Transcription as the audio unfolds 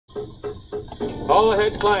All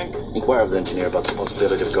ahead flank. Inquire of the engineer about the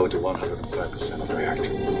possibility of going to 105% of the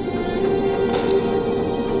reactor.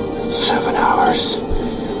 7 hours.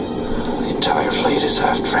 The entire fleet is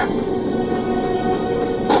after him.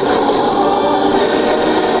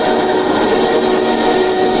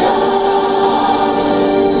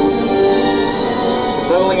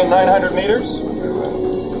 Leveling at 900 meters.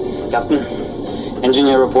 Captain,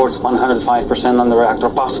 engineer reports 105% on the reactor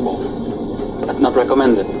possible, but not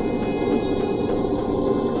recommended.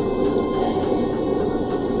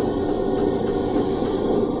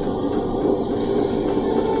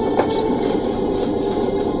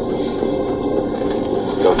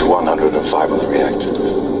 Go to 105 on the reactor.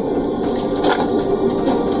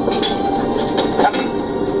 Captain,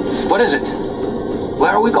 what is it?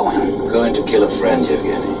 Where are we going? We're going to kill a friend,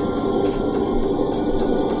 Yevgeny.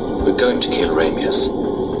 We're going to kill Ramius.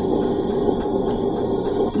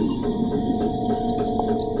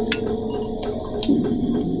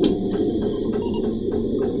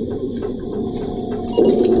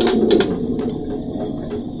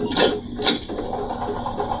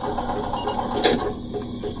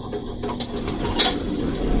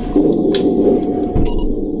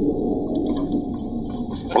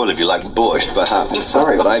 Well, if you like borscht, perhaps.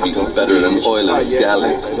 Sorry, but I've eaten better than oil in its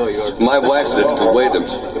galley. My wife said to wait him.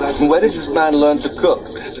 Where did this man learn to cook?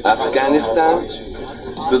 Afghanistan?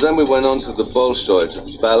 So then we went on to the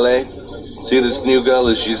Bolshoi, ballet. See, this new girl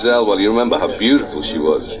is Giselle. Well, you remember how beautiful she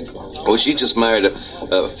was. Well, she just married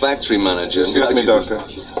a factory manager. Excuse me, Doctor.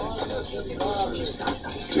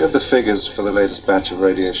 Do you have the figures for the latest batch of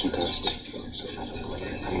radiation tests?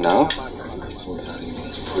 No?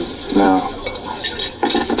 No.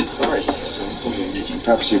 Sorry.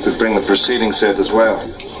 Perhaps you could bring the preceding set as well.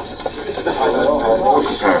 For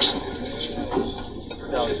comparison.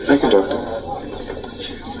 Thank you, Doctor.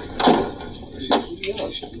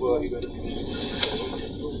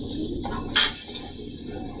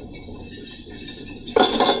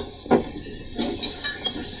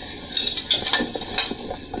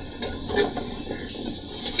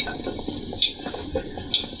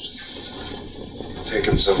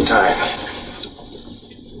 Taken some time.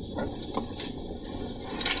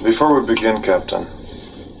 Before we begin, Captain,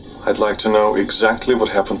 I'd like to know exactly what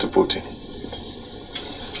happened to Putin.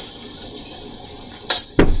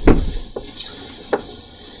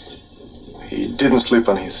 He didn't sleep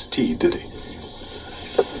on his tea, did he?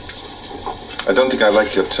 I don't think I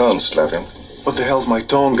like your tone, Slavin. What the hell's my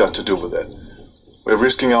tone got to do with it? We're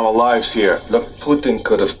risking our lives here. Look, Putin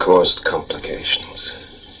could have caused complications.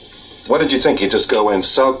 What did you think? He'd just go and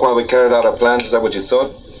sulk while we carried out our plans? Is that what you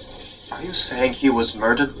thought? Are you saying he was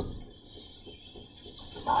murdered?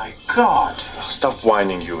 My God. Stop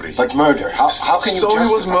whining, Yuri. But murder? How can you So justify...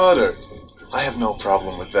 he was murdered. I have no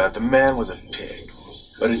problem with that. The man was a pig.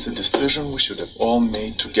 But it's a decision we should have all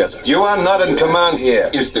made together. You are not in command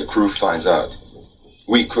here. If the crew finds out,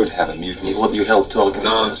 we could have a mutiny. What you helped organize?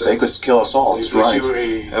 Nonsense. They could kill us all. He's right.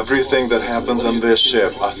 Everything that happens on this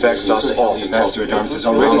ship affects us all. Master at Arms is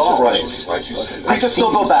already surprised. We can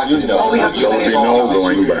still go back. All we have to say is no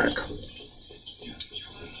going back.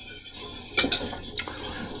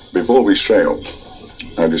 Before we sailed,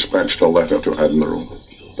 I dispatched a letter to Admiral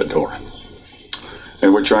Bedorin,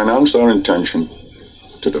 in which I announced our intention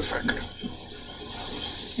to defect.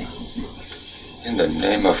 In the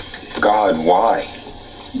name of God, why?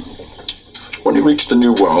 When he reached the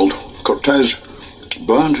New World, Cortez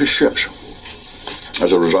burned his ships.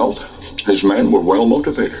 As a result, his men were well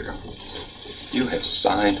motivated. You have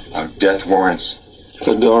signed our death warrants.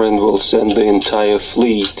 Bedorin will send the entire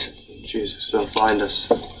fleet. Jesus, they'll find us.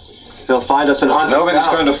 They'll find us and hunt us Nobody's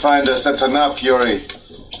down. going to find us. That's enough, Yuri.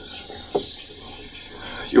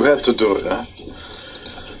 You had to do it, huh?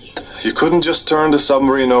 You couldn't just turn the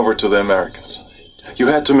submarine over to the Americans. You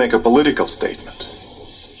had to make a political statement.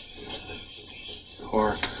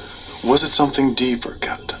 Or was it something deeper,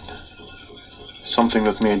 Captain? Something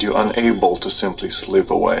that made you unable to simply slip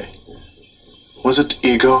away? Was it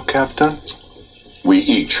ego, Captain? We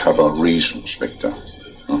each have our reasons, Victor.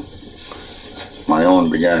 My own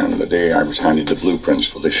began the day I was handed the blueprints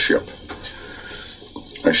for this ship.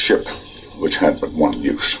 A ship which had but one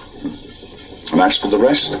use. And as for the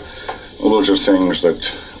rest, well, those are things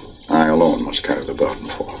that I alone must carry the burden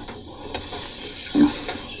for.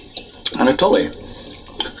 Anatoly,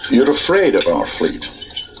 you're afraid of our fleet.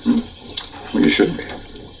 Well, you should be.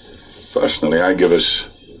 Personally, I give us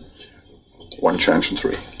one chance in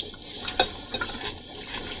 3.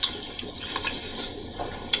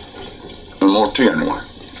 And more tea, anyway.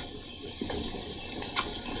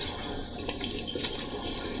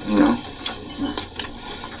 No?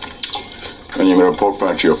 And bringing the report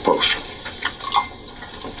back to your post.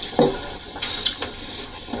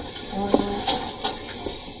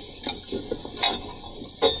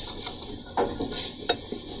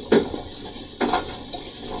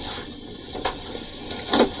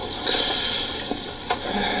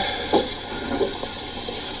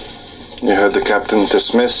 You heard the captain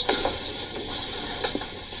dismissed.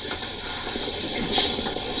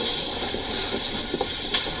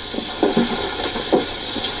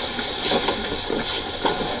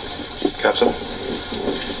 Captain?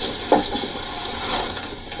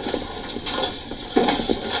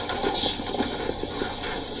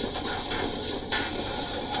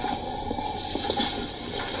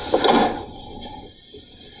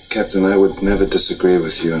 Captain, I would never disagree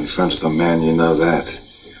with you in front of the man, you know that.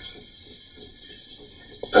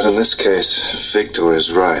 But in this case, Victor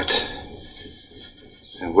is right.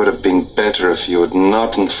 It would have been better if you had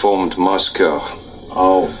not informed Moscow.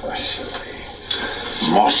 Oh, Vasily.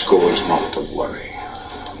 Moscow is not the worry,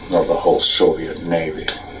 nor the whole Soviet Navy.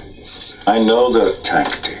 I know their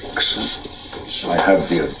tactics. I have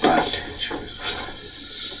the advantage.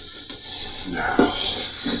 Now,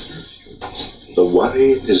 the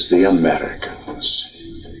worry is the Americans.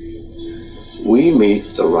 We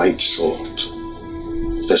meet the right sort.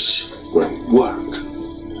 This will work.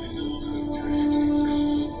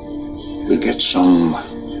 We get some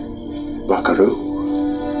buckaroo.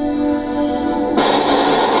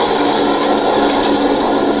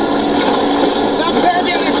 Some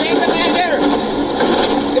turbulence, eh, Commander?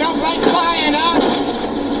 You don't like flying, huh?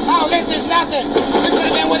 Oh, this is nothing. You could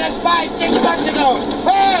have been with us 5-6 months ago.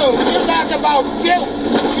 Oh, you talk about you.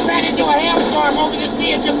 You ran into a hailstorm over the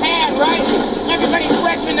sea in Japan, right? Everybody's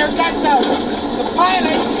stretching their guts out. The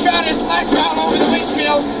pilot shot his lights all over the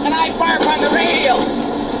windshield, and I barf on the radio.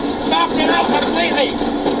 Knocked it out completely.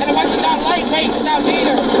 And it wasn't that light-weight stuff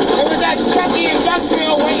either. It was that chunky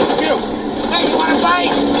industrial waste, too. Hey, you want a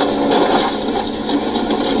bite?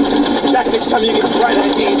 Jack, next time you get a bright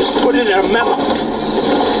idea, just put it in a memo.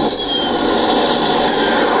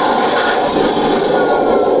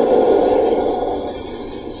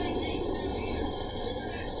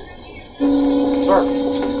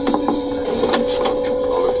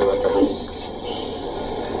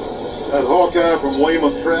 That Hawkeye from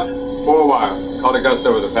Weymouth Trap? 4-wire. Caught a gust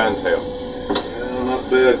over the fantail. Yeah, not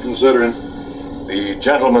bad considering. The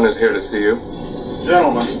gentleman is here to see you.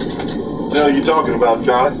 Gentlemen, what the hell are you talking about,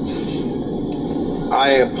 Charlie? I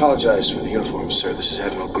apologize for the uniform, sir. This is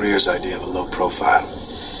Admiral Greer's idea of a low profile.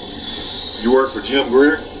 You work for Jim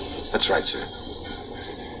Greer? That's right, sir.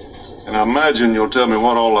 And I imagine you'll tell me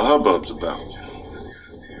what all the hubbub's about.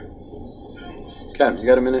 Captain, you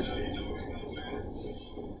got a minute?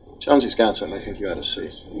 Jonesy's got something I think you ought to see.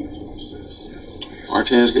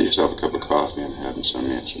 Martinez, get yourself a cup of coffee and have him send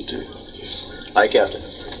me in some tea. Aye, Captain.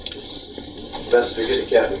 Best to get a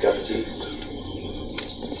captain a cup of tea.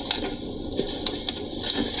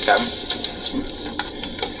 Captain?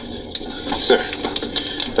 Sir,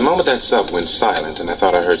 the moment that sub went silent and I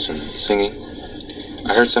thought I heard some singing,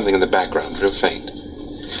 I heard something in the background, real faint.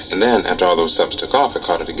 And then, after all those subs took off, I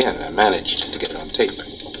caught it again, and I managed to get it on tape.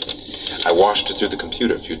 I washed it through the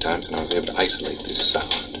computer a few times, and I was able to isolate this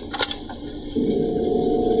sound.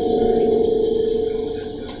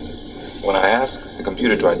 When I asked the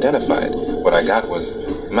computer to identify it, what I got was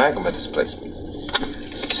magma displacement.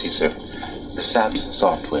 See, sir, the SAPS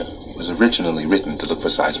software was originally written to look for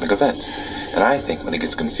seismic events. And I think when it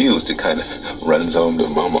gets confused, it kind of runs home to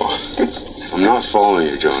Momo. I'm not following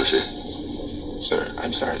you, Jonesy. Sir,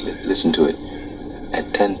 I'm sorry. Listen to it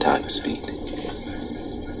at 10 times speed.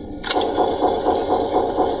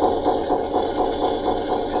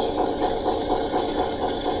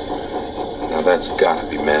 Now that's gotta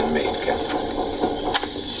be man-made, Captain.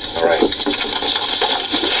 All right.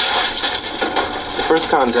 The first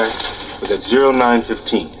contact was at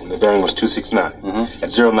 0915, and the bearing was 269.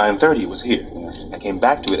 At 0930, it was here. I came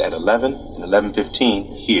back to it at 11 and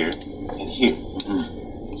 11:15, here and here.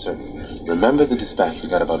 Sir, remember the dispatch we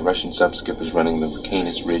got about Russian sub-skippers running the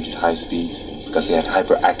Canis Ridge at high speeds because they had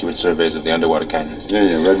hyper-accurate surveys of the underwater canyons?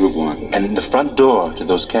 Yeah, Redwood 1. And in the front door to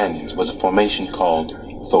those canyons was a formation called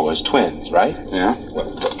Thor's Twins, right? Yeah?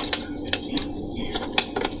 Well, look.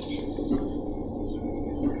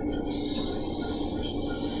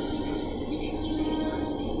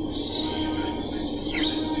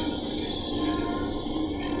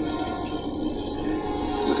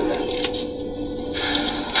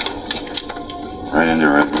 Right into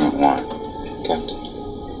Redwood 1. Captain,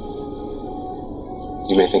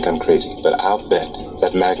 you may think I'm crazy, but I'll bet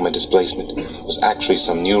that magma displacement was actually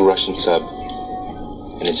some new Russian sub,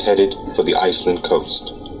 and it's headed for the Iceland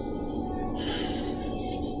coast.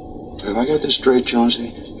 Have I got this straight,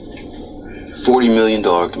 Jonesy? $40 million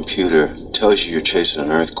computer tells you you're chasing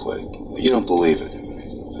an earthquake, but you don't believe it.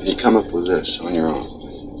 And you come up with this on your own.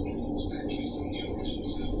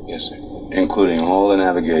 Yes, sir. Including all the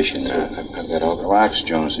navigation. I've got all the... Relax,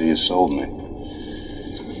 Jonesy, you sold me.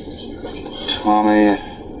 Tommy,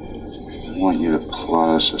 I want you to plot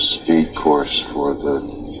us a speed course for the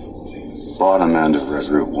bottom end of Red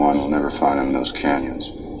Route 1. We'll never find him in those canyons.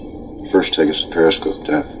 First, take us to Periscope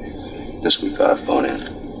Depth. This week, I'll phone in.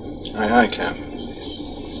 Aye, aye, Cap.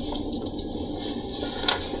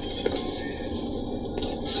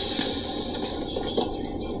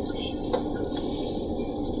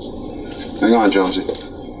 Hang on, Jonesy.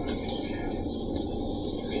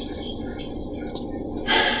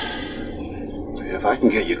 If I can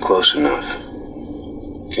get you close enough,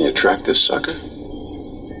 can you track this sucker?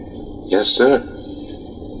 Yes, sir.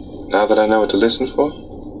 Now that I know what to listen for,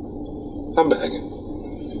 I'm begging.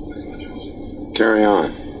 Carry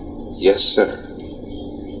on. Yes, sir.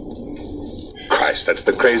 Christ, that's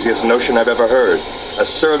the craziest notion I've ever heard. A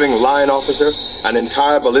serving line officer, an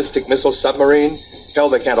entire ballistic missile submarine. Hell,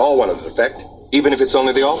 they can't all want an effect. Even if it's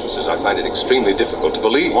only the officers, I find it extremely difficult to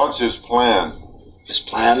believe. What's his plan? His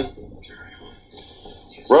plan?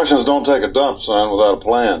 Russians don't take a dump, son, without a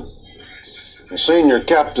plan. And senior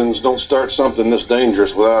captains don't start something this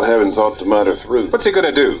dangerous without having thought the matter through. What's he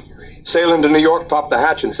gonna do? Sail into New York, pop the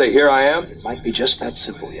hatch, and say, "Here I am"? It might be just that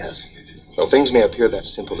simple, yes. Well, things may appear that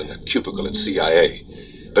simple in a cubicle at CIA.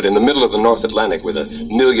 But in the middle of the North Atlantic, with 1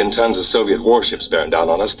 million tons of Soviet warships bearing down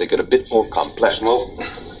on us, they get a bit more complex. Smoke?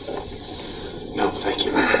 No, thank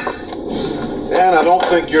you. And I don't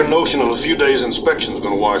think your notion of a few days' inspection is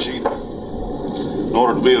going to wash either. In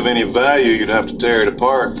order to be of any value, you'd have to tear it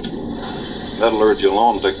apart. That'll urge you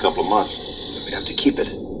along and take a couple of months. We'd have to keep it.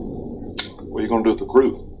 What are you going to do with the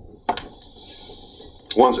crew?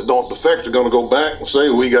 The ones that don't defect are going to go back and say,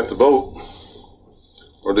 "We got the boat."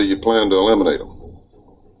 Or do you plan to eliminate them?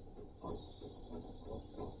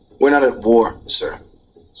 We're not at war, sir.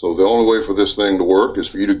 So the only way for this thing to work is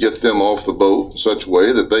for you to get them off the boat in such a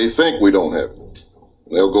way that they think we don't have it.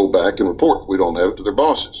 And they'll go back and report we don't have it to their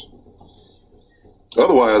bosses.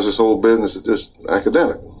 Otherwise, this whole business is just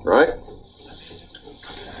academic, right?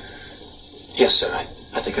 Yes, sir.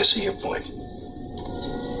 I think I see your point.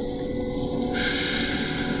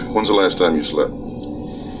 When's the last time you slept? A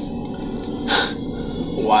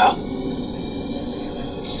while.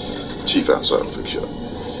 Chief outside will fix you up.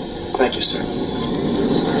 Thank you, sir.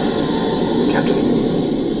 Captain.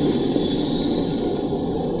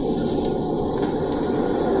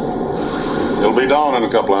 It'll be dawn in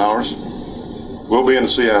a couple of hours. We'll be in the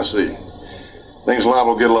CIC. Things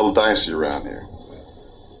liable to get a little dicey around here.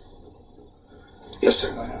 Yes,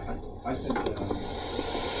 sir.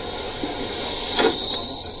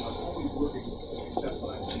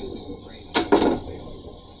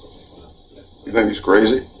 You think he's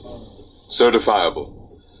crazy? Certifiable.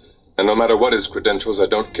 And no matter what his credentials, I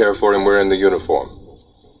don't care for him wearing the uniform.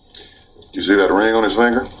 You see that ring on his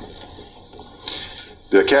finger?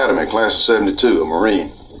 The Academy, class of 72, a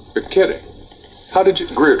Marine. You're kidding. How did you...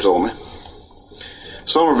 Greer told me.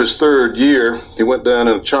 Summer of his 3rd year, he went down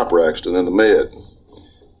in a chopper accident in the Med.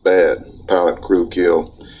 Bad. Pilot and crew killed.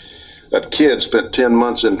 That kid spent 10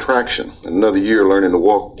 months in traction and another year learning to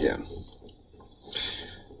walk again.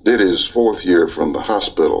 Did his 4th year from the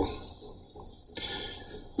hospital.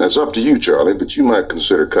 Now, it's up to you, Charlie, but you might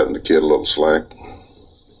consider cutting the kid a little slack.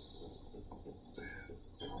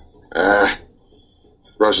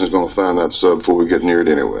 Russians gonna find that sub before we get near it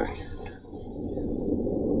anyway.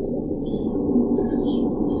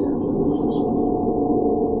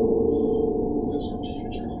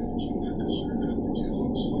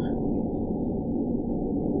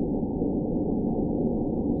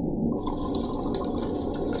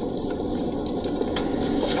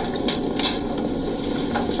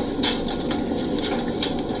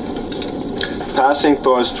 Passing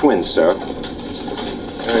Thor's twins, sir.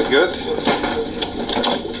 Very good.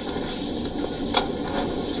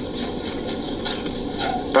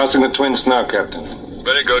 Passing the twins now, Captain.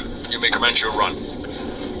 Very good. You may commence your run.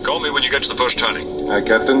 Call me when you get to the first turning. Aye,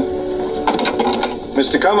 Captain.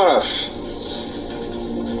 Mr. Komarov,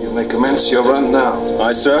 you may commence your run now.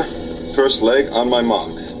 Aye, sir. First leg on my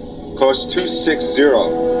mark. Course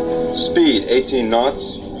 260. Speed 18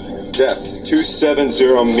 knots. Depth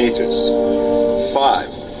 270 meters. 5,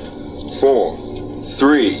 4,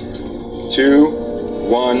 3, 2,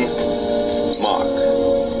 1, mark.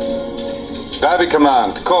 Diving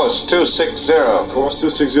command, course 260. Course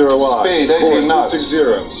 260 wide. Speed 18 knots.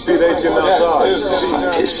 260. Speed 18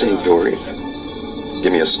 knots. His St. Dory.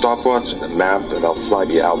 Give me a stopwatch and a map, and I'll fly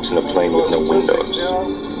the Alps in a plane with no windows.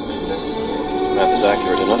 This map is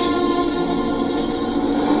accurate enough.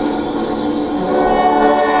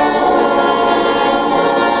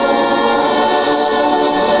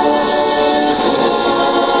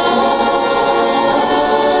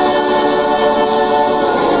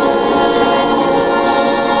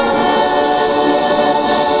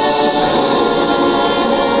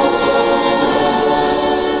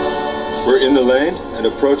 And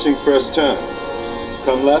approaching first turn.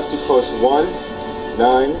 Come left to course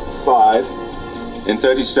 195. In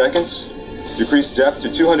 30 seconds, decrease depth to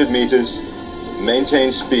 200 meters.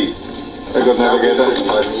 Maintain speed. Very good, navigator.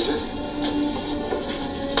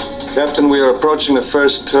 Captain, we are approaching the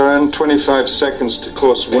first turn. 25 seconds to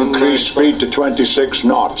course 1. Increase speed to 26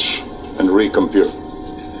 knots and recompute.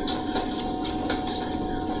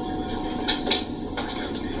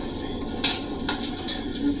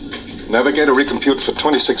 Navigator, recompute for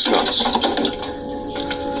 26 knots.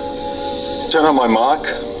 Turn on my mark.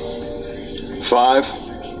 5,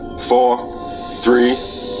 4, 3,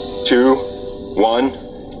 2, 1.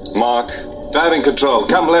 Mark. Diving control.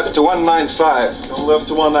 Come left to 195. Come left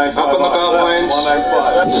to 195. Up on the bow planes.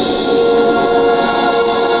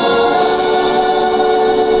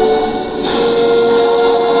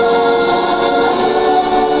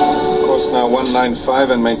 195. Course now 195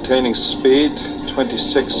 and maintaining speed.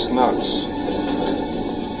 26 knots.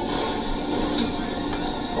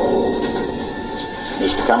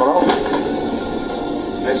 Mr. Cameron?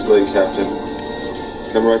 Next leg, Captain.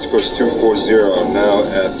 Come right to course 240, now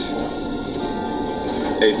at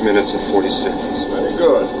 8 minutes and 40 seconds. Very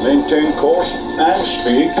good. Maintain course and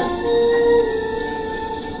speed.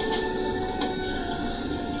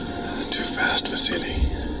 Too fast, Vasily.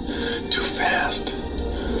 Too fast.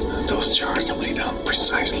 Those charts are laid down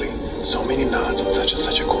precisely. So many knots on such and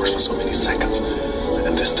such a course for so many seconds.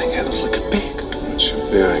 And this thing handles like a pig. What's your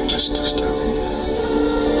bearing, Mr. Sterling?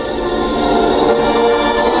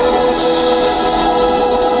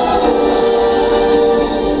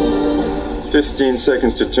 "15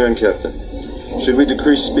 seconds to turn, Captain. Should we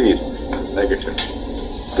decrease speed?" Negative.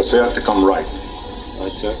 Prepare to come right. Aye,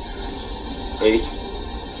 sir. 8,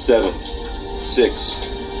 7, 6,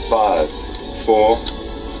 5, 4,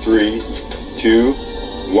 3, 2,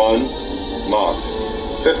 1. Mark.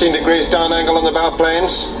 15 degrees down angle on the bow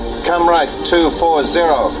planes. Come right,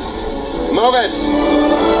 240. Move it!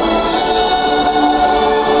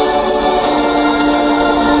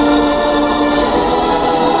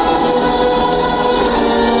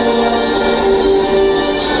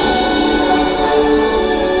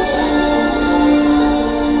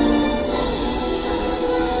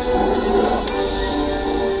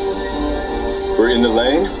 We're in the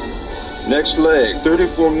lane. Next leg,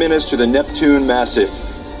 34 minutes to the Neptune Massif.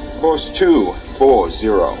 Course 240.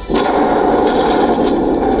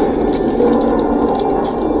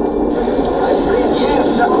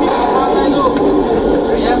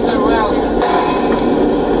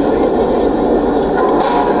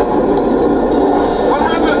 What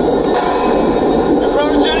happened? The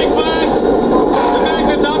cryogenic plant. The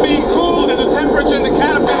magnets are being cooled and the temperature in the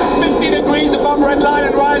canopy is 50 degrees above red line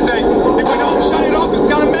and rising. If we don't shut it off, it's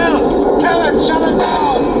gonna melt. Kill it, shut it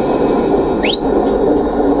down.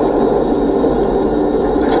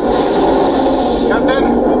 Captain?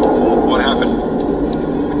 What happened?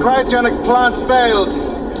 The cryogenic plant failed.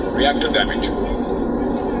 Reactor damage.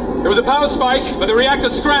 There was a power spike, but the reactor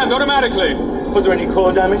scrammed automatically. Was there any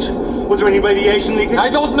core damage? Was there any radiation leakage? I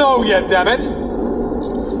don't know yet, damn it.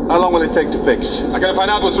 How long will it take to fix? I gotta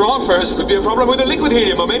find out what's wrong first. Could be a problem with the liquid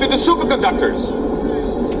helium or maybe the superconductors.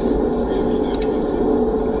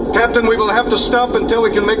 Captain, we will have to stop until we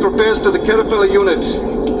can make repairs to the Caterpillar unit.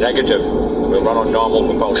 Negative. We'll run on normal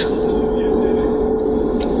propulsion.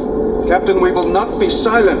 Captain, we will not be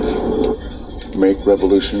silent. Make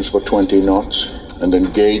revolutions for 20 knots and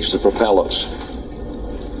engage the propellers.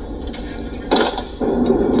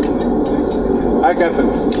 Hi, Captain.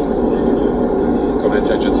 Command's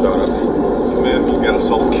engine startup. Command will get us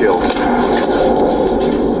all killed.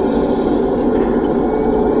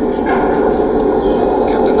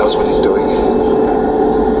 Captain knows what he's doing.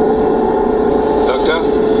 Doctor?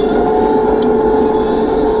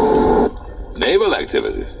 Naval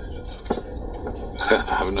activity?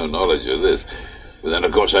 I have no knowledge of this. But then,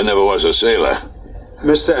 of course, I never was a sailor.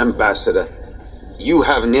 Mr. Ambassador, you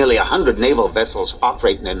have nearly 100 naval vessels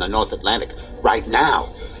operating in the North Atlantic right now.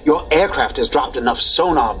 Your aircraft has dropped enough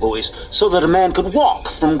sonar buoys so that a man could walk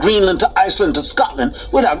from Greenland to Iceland to Scotland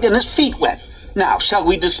without getting his feet wet. Now, shall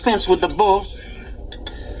we dispense with the bull?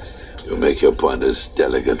 You make your point as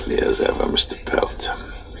delicately as ever, Mr. Pelt.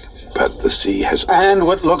 at the sea has... And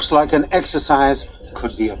what looks like an exercise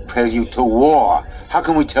could be a prelude to war. How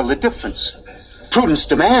can we tell the difference? Prudence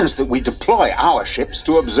demands that we deploy our ships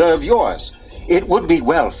to observe yours. It would be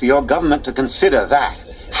well for your government to consider that.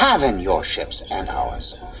 Having your ships and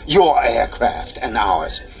ours, your aircraft and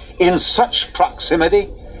ours, in such proximity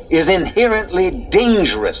is inherently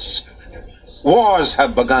dangerous. Wars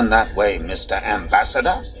have begun that way, Mr.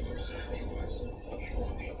 Ambassador.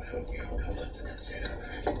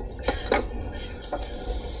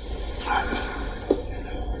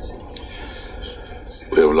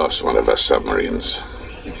 We have lost one of our submarines.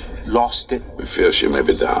 Lost it? We fear she may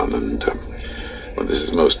be down, and well, this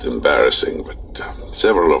is most embarrassing, but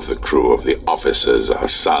several of the crew of the officers are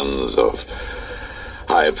sons of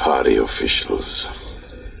high party officials.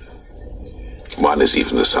 One is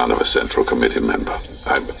even the son of a Central Committee member.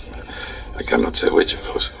 I cannot say which of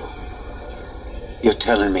those. You're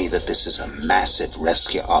telling me that this is a massive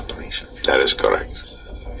rescue operation? That is correct.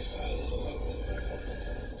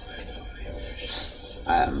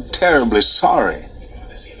 I am terribly sorry.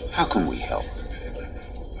 How can we help?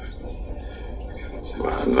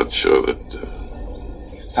 Well, I'm not sure that...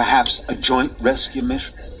 Perhaps a joint rescue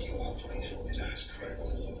mission?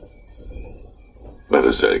 That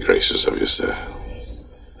is very gracious of you, sir.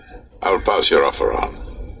 I will pass your offer on.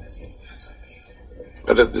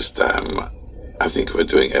 But at this time, I think we're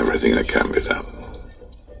doing everything that can be done.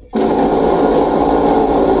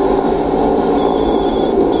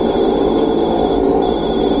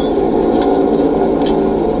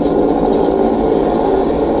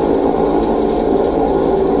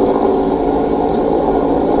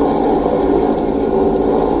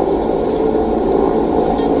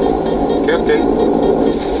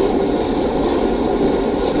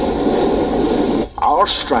 Our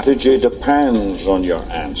strategy depends on your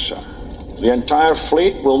answer. The entire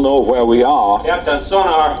fleet will know where we are. Captain,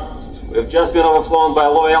 sonar. We've just been overflown by a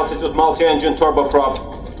low-altitude multi-engine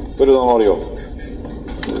turboprop. Put it on audio.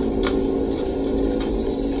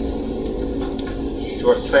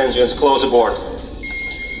 Short transients close aboard.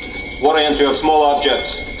 Water entry of small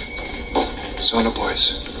objects. Sonar,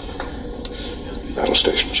 boys. Battle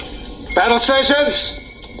stations. Battle stations!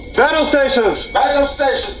 Battle stations! Battle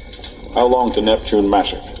stations! How long to Neptune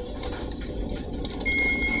Massive?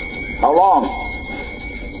 How long?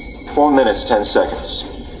 4 minutes, 10 seconds.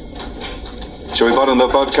 Shall we bottom the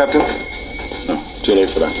boat, Captain? No, too late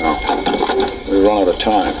for that now. We've run out of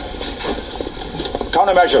time.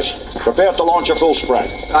 Countermeasures. Prepare to launch a full spread.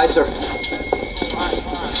 Aye, sir.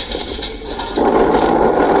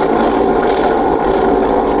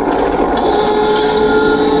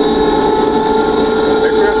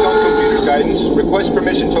 Aircraft on computer guidance. Request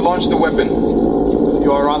permission to launch the weapon.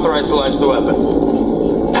 You are authorized to launch the weapon.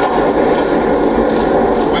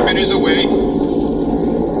 Weapon is away.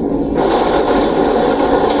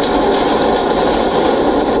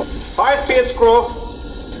 High speed screw.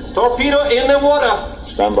 Torpedo in the water.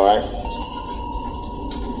 Stand by.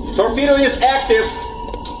 Torpedo is active.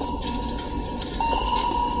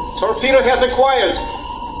 Torpedo has acquired.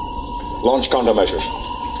 Launch countermeasures.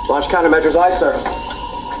 Launch countermeasures, aye, sir.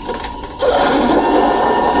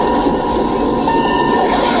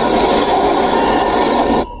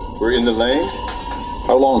 We're in the lane.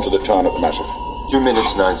 How long to the turn of the Massive? 2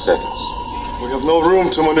 minutes, 9 seconds. We have no room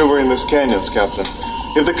to maneuver in these canyons, Captain.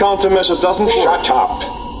 If the countermeasure doesn't... Shut up!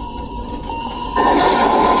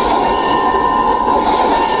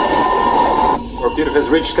 Torpedo has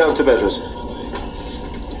reached countermeasures.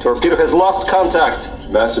 Torpedo has lost contact.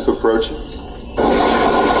 Massive approaching.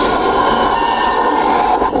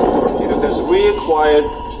 Torpedo has reacquired.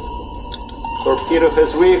 Torpedo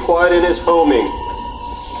has reacquired and is homing.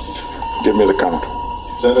 Give me the count.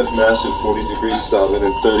 Turn at massive 40 degrees starboard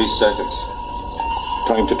in 30 seconds.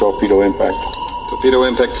 Time to torpedo impact. Torpedo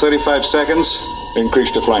impact, 35 seconds.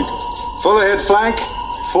 Increase the flank. Full ahead flank.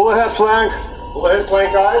 Full ahead flank. Full ahead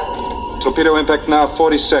flank, aye. Torpedo impact now,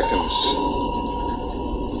 40 seconds.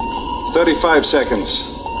 35 seconds.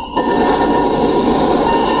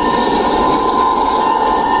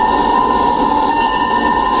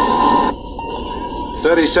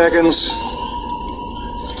 $30 seconds.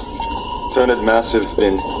 Turn it massive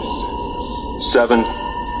in 7,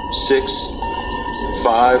 6,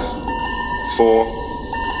 5, 4,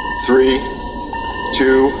 3,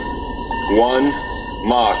 2, 1,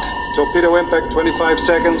 mark. Torpedo impact, 25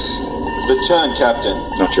 seconds. Return, Captain.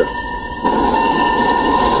 Not yet.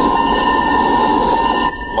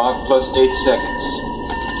 Mark plus 8 seconds,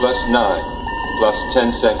 plus 9, plus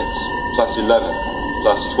 10 seconds, plus 11,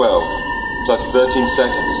 plus 12, plus 13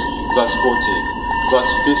 seconds, plus 14, plus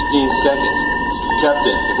 15 seconds.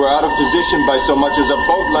 Captain. If we're out of position by so much as a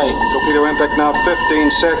boat length. Torpedo impact now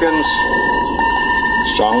 15 seconds.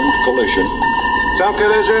 Sound collision. Sound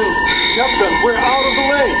collision. Captain, we're out of the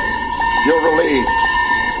way. You're relieved.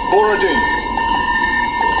 Boarding.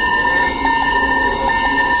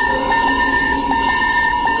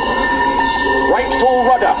 Right full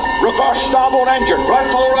rudder. Reverse starboard engine. Right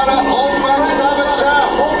full rudder. Hold back starboard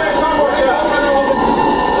shaft. Hold back starboard shaft.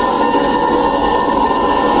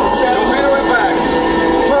 Torpedo impact.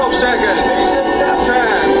 12 seconds.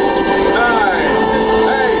 10, 9,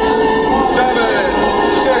 8,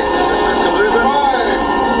 7, 6, 5.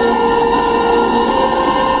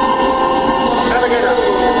 Navigator.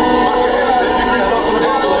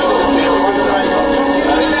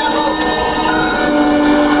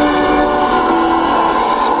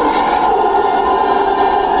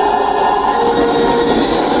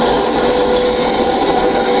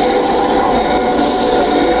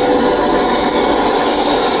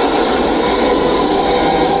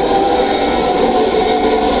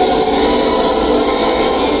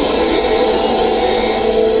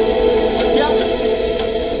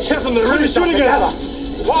 Shooting at us.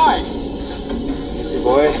 Why? Easy,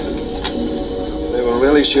 boy. If they were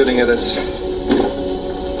really shooting at us,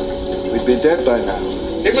 we'd be dead by now.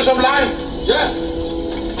 Give me some line. Yeah.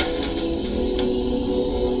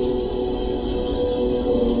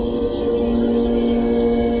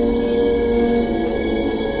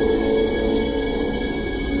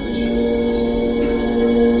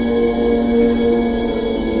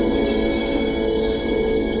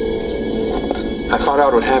 I found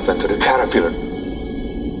out what happened to the Caterpillar.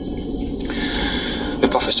 The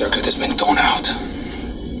buffer circuit has been torn out.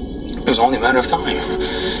 It was only a matter of time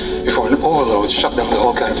before an overload shut down the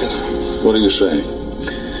whole Caterpillar. What are you saying?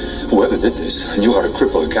 Whoever did this knew how to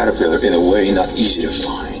cripple a Caterpillar in a way not easy to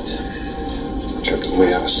find. Captain, we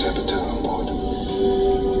have a saboteur on board.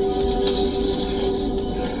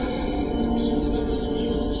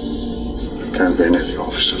 Can't be any of the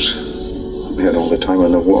officers. We had all the time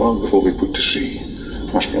in the world before we put to sea.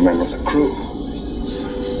 Must be a member of the crew.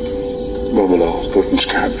 Go below, Putin's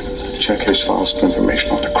cabin. Check his files for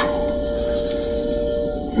information on the crew.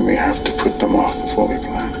 We have to put them off before we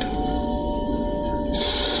planned.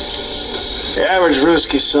 The average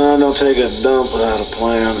Ruski son don't take a dump without a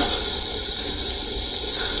plan.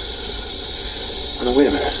 Now, wait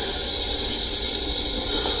a minute.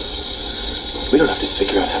 We don't have to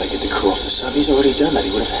figure out how to get the crew off the sub. He's already done that.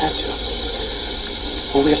 He would have had to.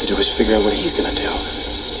 All we have to do is figure out what he's going to do.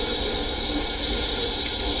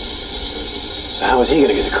 So how is he going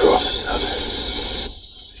to get the crew off the sub?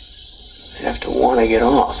 They have to want to get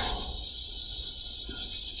off.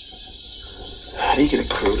 How do you get a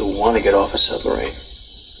crew to want to get off a submarine?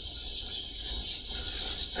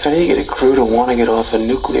 How do you get a crew to want to get off a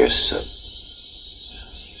nuclear sub?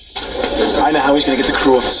 I know how he's going to get the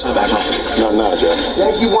crew off the sub, Admiral. Not now, Jack.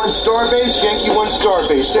 Yankee 1 Starbase, Yankee 1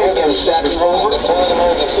 Starbase. Say again, status, over.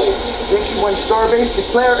 Yankee 1 Starbase,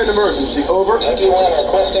 declare an emergency, over. Yankee 1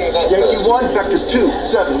 requesting vector. Yankee 1, vector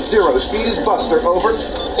 270, speed is Buster, over.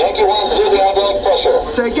 Yankee 1 to do the hydraulic pressure.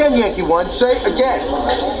 Say again, Yankee 1, say again.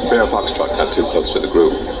 Bear Foxtrot got too close to the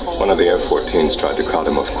group. One of the F-14s tried to crowd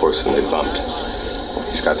him off course and they bumped.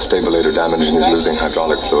 He's got stabilator damage and he's losing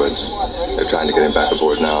hydraulic fluid. They're trying to get him back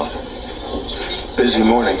aboard now. Busy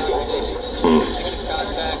morning.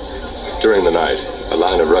 During the night, a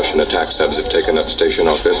line of Russian attack subs have taken up station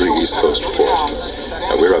off every East Coast port.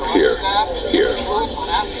 And we're up here.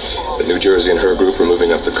 The New Jersey and her group are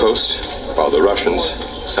moving up the coast, while the Russians,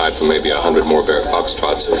 aside from maybe 100 more Bear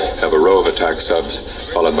Foxtrots, have a row of attack subs,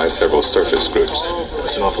 followed by several surface groups.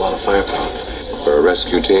 That's an awful lot of firepower. For a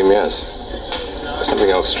rescue team, yes. There's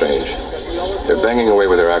something else strange. They're banging away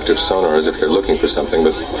with their active sonar as if they're looking for something,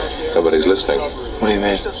 but nobody's listening. What do you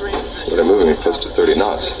mean? Well, they're moving at close to 30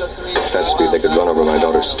 knots. At that speed, they could run over my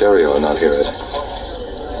daughter's stereo and not hear it.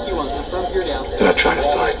 They're not trying to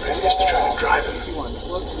find Radius, they're trying to drive him.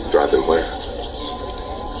 Drive him where?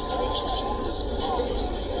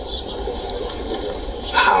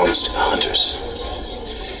 The hounds to the hunters.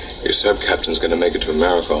 Your sub-captain's gonna make it to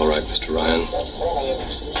America, all right, Mr. Ryan.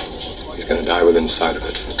 He's gonna die within sight of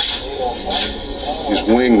it. His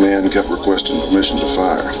wingman kept requesting permission to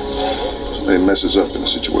fire. Somebody messes up in a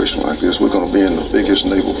situation like this, we're going to be in the biggest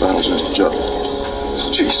naval battle since Judd.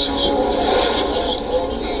 Jesus.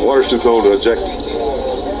 The water's too cold to eject.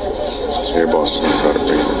 Air boss is going to try to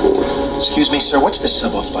bring him aboard. Excuse me, sir, what's this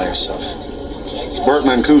sub off by herself? It's Bert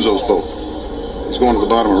Mancuso's boat. He's going to the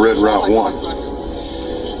bottom of Red Route 1.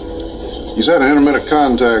 He's had an intermittent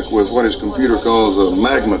contact with what his computer calls a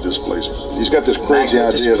magma displacement. He's got this crazy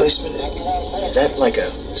idea. Displacement? Is that like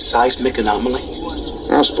a seismic anomaly?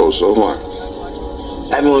 I suppose so. Why?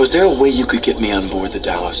 Admiral, is there a way you could get me on board the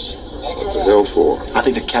Dallas? What the hell for? I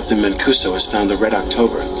think that Captain Mancuso has found the Red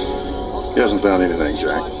October. He hasn't found anything,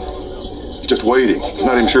 Jack. He's just waiting. He's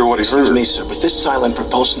not even sure what he heard. Excuse me, sir, but this silent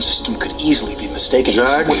propulsion system could easily be mistaken.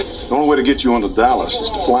 Jack, the only way to get you onto Dallas is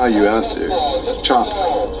to fly you out there. Chopper.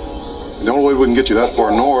 And the only way we can get you that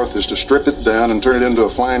far north is to strip it down and turn it into a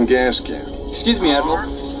flying gas can. Excuse me,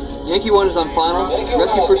 Admiral. Yankee 1 is on final.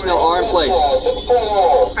 Rescue personnel are in place.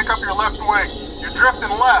 Pick up your left wing. You're drifting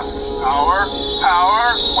left. Power,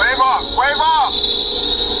 power, wave off, wave off!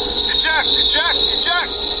 Eject, eject,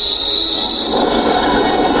 eject!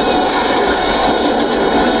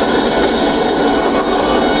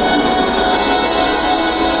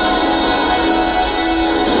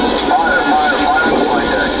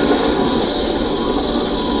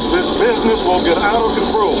 This business will get out of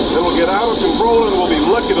control. It'll get out of control and we'll be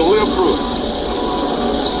lucky to live through it.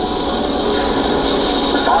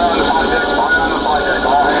 Fire on the project, fire on the project.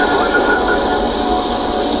 All hands lend assistance.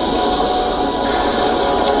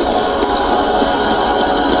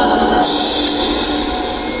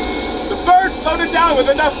 The bird's loaded down with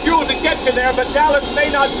enough fuel to get you there, but Dallas may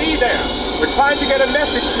not be there. We're trying to get a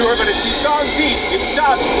message to her, but if she's gone deep, it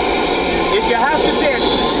stops. If you have to ditch,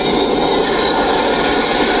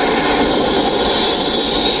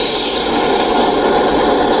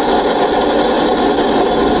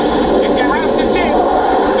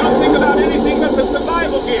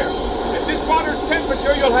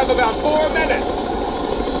 temperature, you'll have about 4 minutes.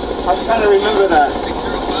 I'm trying to remember that.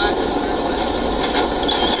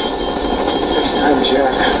 605. Next time,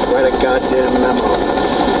 Jack, write a goddamn memo.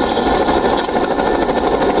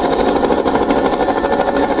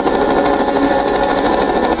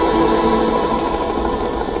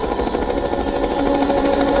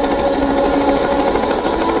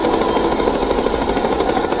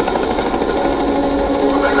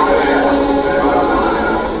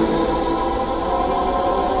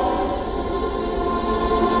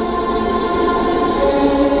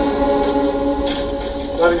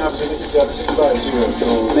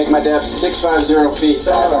 Make my depth 650 feet.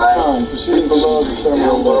 Proceeding below the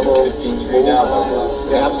thermal level. 15 degree down.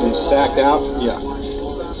 Captain stacked out? Yeah.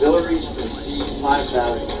 Auxiliaries proceed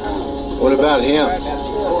 5,000 pounds. What about him?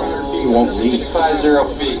 He won't leave.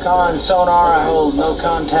 650 feet. Con sonar, I hold no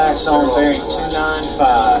contacts on bearing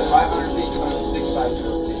 295. 500 feet,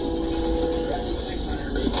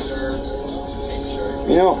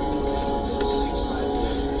 650. You know,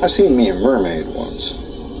 I seen me a mermaid once.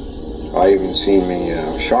 I even seen me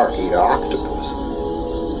a shark eat an octopus.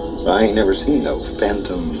 But I ain't never seen no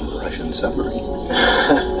phantom Russian submarine.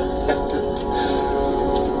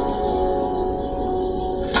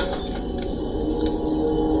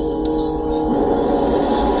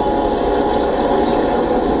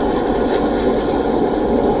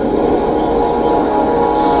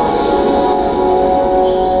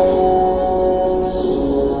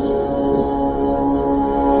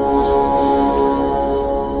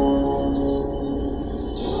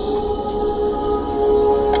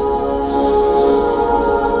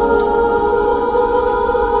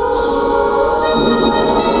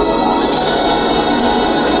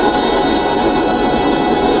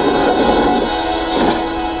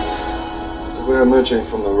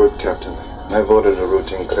 From the route, Captain. I've ordered a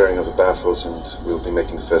routine clearing of the baffles, and we'll be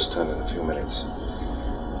making the first turn in a few minutes.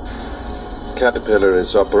 Caterpillar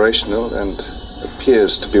is operational and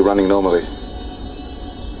appears to be running normally.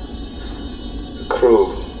 The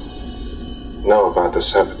crew know about the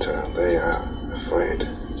saboteur. They are afraid.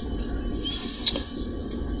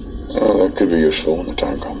 Well, that could be useful when the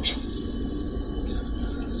time comes.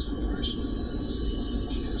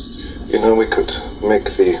 You know, we could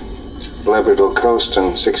make the Labrador coast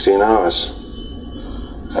in 16 hours.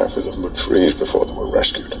 Half of them would freeze before they were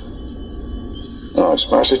rescued. No, it's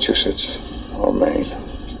Massachusetts or Maine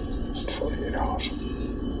in 48 hours.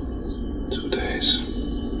 2 days.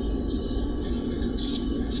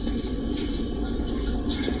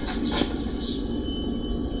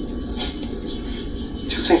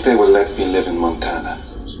 Do you think they will let me live in Montana?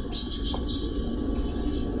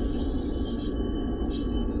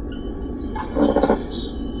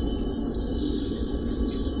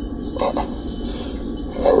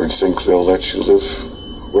 I would think they'll let you live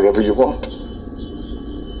wherever you want.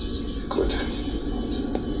 Good.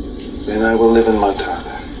 Then I will live in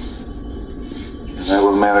Montana. And I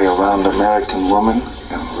will marry a round American woman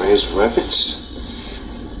and raise rabbits.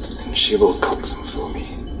 And she will cook them for me.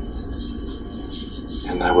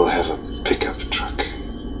 And I will have a pickup truck.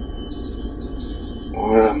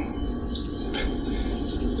 Or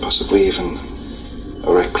possibly even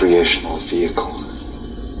a recreational vehicle.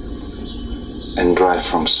 and drive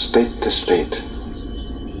from state to state.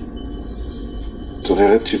 Do they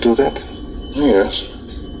let you do that? Yes.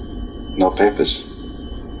 No papers?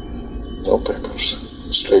 No papers.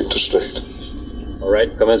 State to state. All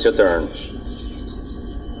right, commence your turn.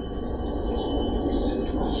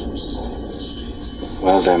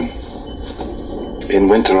 Well then, in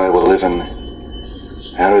winter I will live in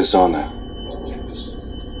Arizona.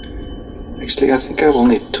 Actually, I think I will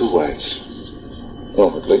need 2 wives.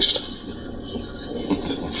 Oh, at least.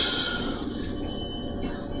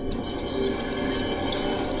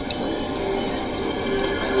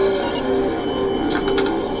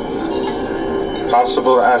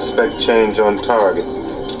 Possible aspect change on target.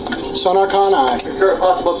 Sonar CONNERY. Concur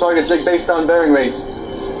possible target sig based on bearing rate.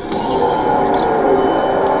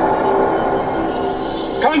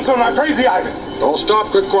 Console, my crazy Ivan. All stop,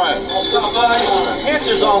 quick quiet. All stop,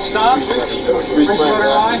 answers all stop. Transporter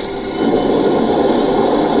line.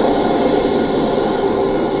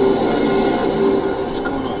 What's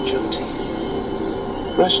going on, Jonesy?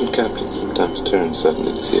 Russian captains sometimes turn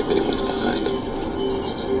suddenly to see if anyone's behind them.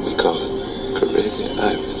 We call it crazy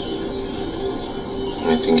Ivan. The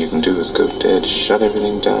only thing you can do is go dead, shut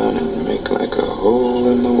everything down, and make like a hole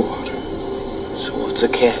in the water. So what's a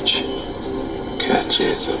catch? Catch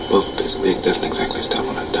is a boat this big doesn't exactly stop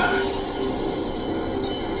on a dime.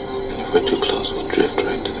 And if we're too close, we'll drift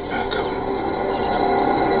right to the back of it.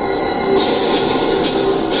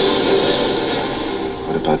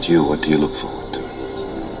 What about you? What do you look forward to?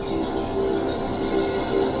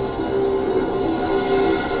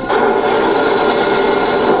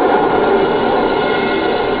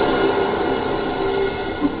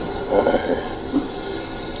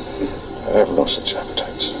 I have no such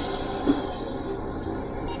appetites.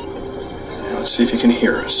 Let's see if you can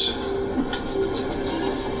hear us.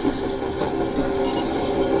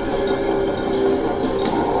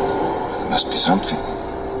 Must be something.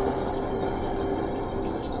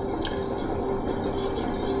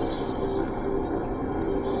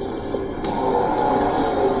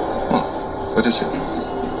 What is it?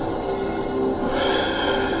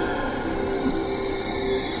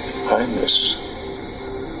 I miss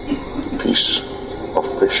a piece of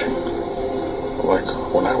fishing, like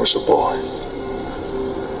when I was a boy.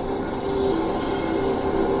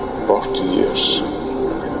 40 years in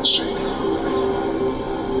the sea.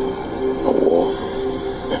 A war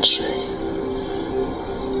in sea.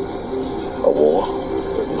 A war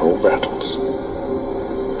with no battles.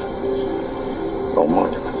 No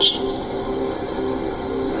monuments.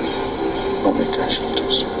 Only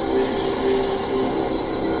casualties.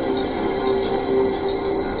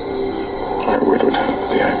 I widowed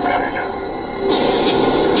happily I married her.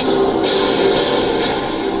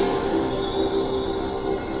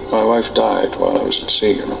 My wife died while I was at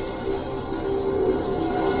sea, you know.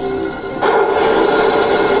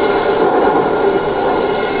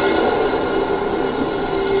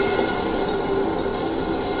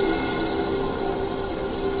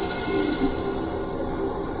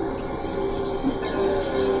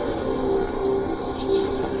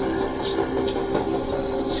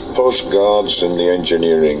 Those gods in the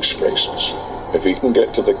engineering spaces. If he can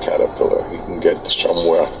get to the caterpillar, he can get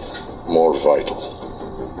somewhere more vital.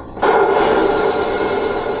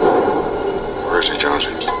 Where is he,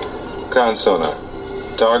 Jonesy? Sonar.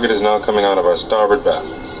 Target is now coming out of our starboard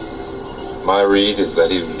baffles. My read is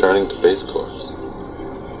that he's returning to base course.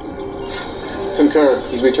 Concur.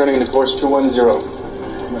 He's returning to course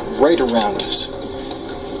 210. Right around us.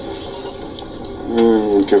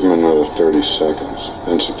 Give him another 30 seconds.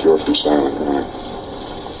 Then secure from silent running.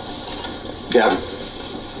 Captain.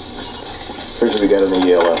 Here's what we got in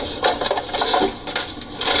the ELS.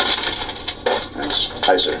 Thanks.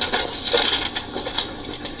 Hi, sir.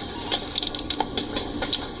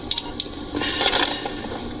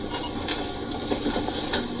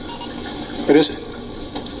 What is it?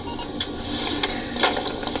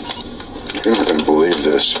 You're not going to believe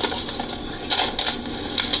this.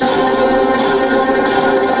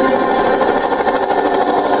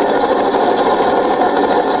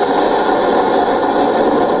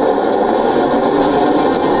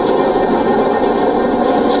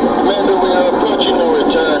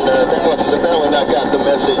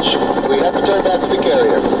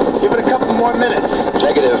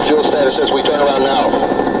 Says we turn around now.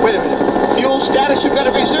 Wait a minute. Fuel status, you've got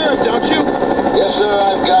a reserve, don't you? Yes, sir,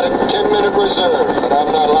 I've got a 10-minute reserve, but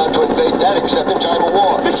I'm not allowed to invade that except in time of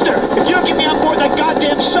war. Mister, if you don't get me on board that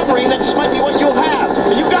goddamn submarine, that just might be what you'll have.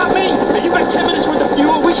 And you got me? And you got 10 minutes worth of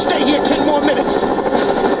fuel, we stay here 10 more minutes.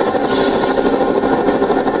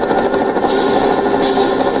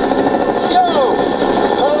 Joe!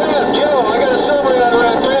 Oh, yeah, Joe, I got a submarine on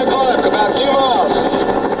around 3 o'clock, about 2 miles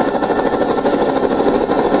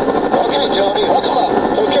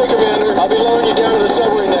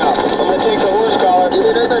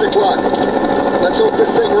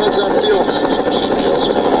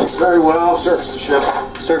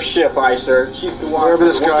Surf ship, aye, sir. Chief the wire. Wherever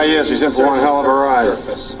this guy is, he's in for one hell of a ride.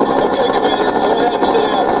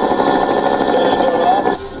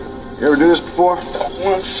 You ever do this before?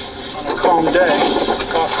 Once, on a calm day,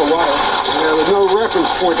 across the water. Yeah, with no reference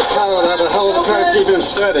point, the pilot had a hell of a time keeping him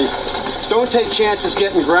steady. Don't take chances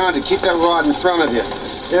getting grounded. Keep that rod in front of you.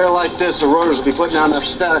 Air like this, the rotors will be putting out enough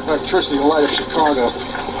static electricity to light up Chicago.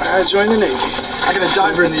 I joined the Navy. I got a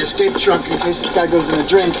diver in the escape trunk in case this guy goes in a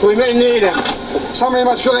drink. We may need him. Somebody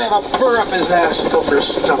must really have a fur up his ass to go for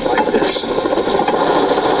stuff like this.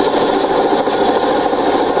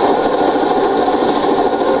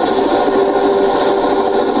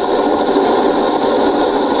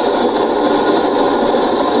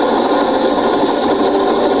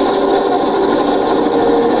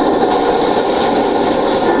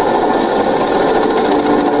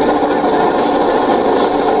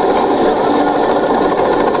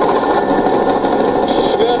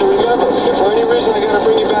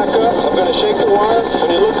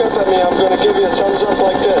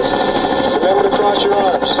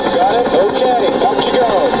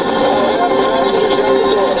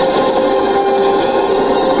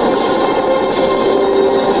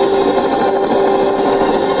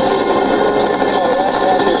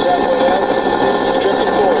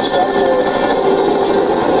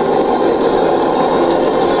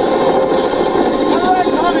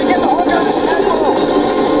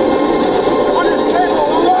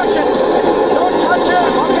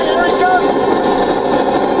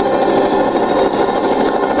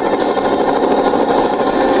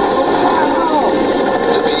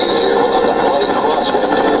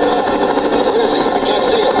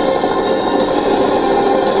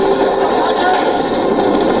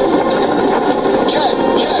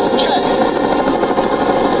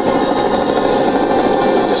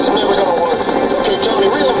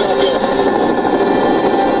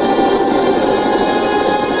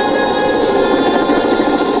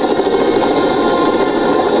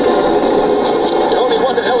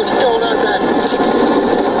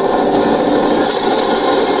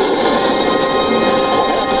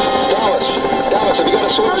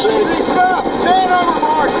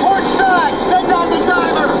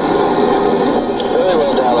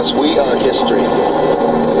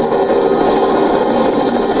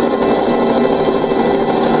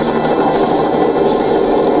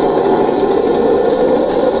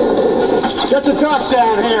 Get the dock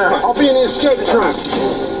down here. I'll be in the escape trunk.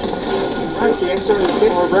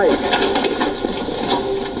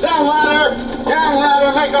 Down ladder! Down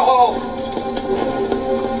ladder, make a hole!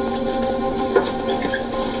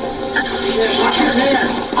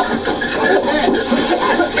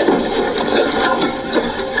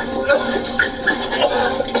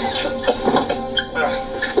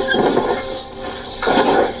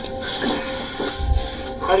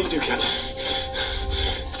 How do you do, Captain?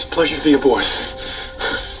 It's a pleasure to be aboard.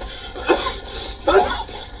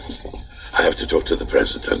 I have to talk to the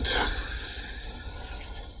President.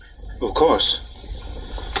 Of course.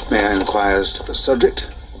 May I inquire as to the subject?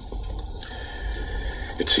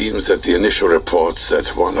 It seems that the initial reports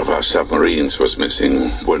that one of our submarines was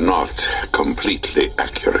missing were not completely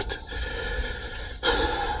accurate.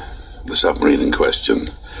 The submarine in question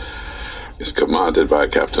is commanded by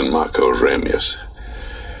Captain Marco Remius.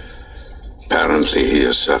 Apparently he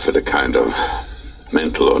has suffered a kind of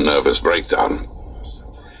mental or nervous breakdown.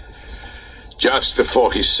 Just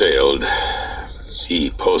before he sailed,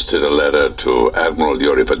 he posted a letter to Admiral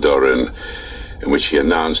Yuri Padorin in which he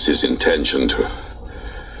announced his intention to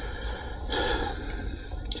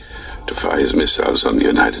fire his missiles on the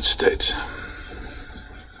United States.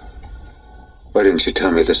 Why didn't you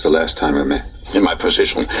tell me this the last time we met? In my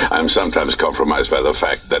position, I'm sometimes compromised by the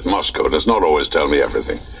fact that Moscow does not always tell me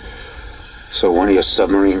everything. So one of your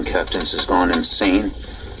submarine captains has gone insane?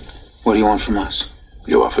 What do you want from us?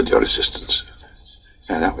 You offered your assistance.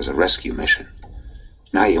 Yeah, that was a rescue mission.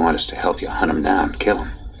 Now you want us to help you hunt him down, kill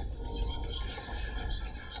him.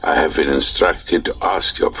 I have been instructed to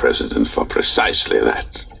ask your president for precisely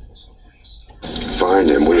that. Find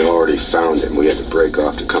him. We already found him. We had to break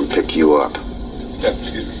off to come pick you up. Yeah,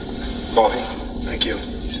 excuse me. Coffee. Thank you.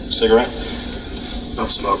 Cigarette?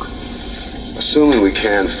 Don't smoke. Assuming we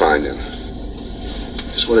can find him,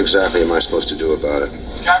 just what exactly am I supposed to do about it?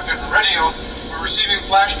 Captain, radio. We're receiving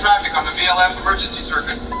flash traffic on the VLF emergency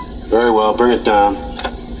circuit. Very well. Bring it down.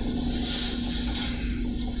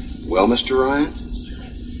 Well, Mr. Ryan?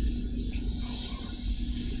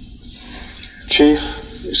 Chief,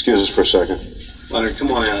 excuse us for a second. Leonard,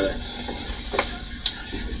 come on out of there.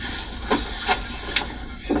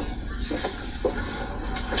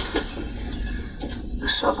 The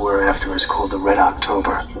sub we're after is called the Red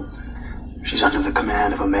October. She's He's under the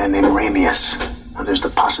command of a man named Ramius. Now, there's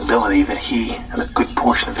the possibility that he and a good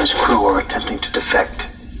portion of his crew are attempting to defect.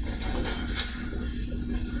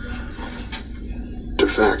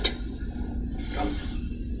 Defect?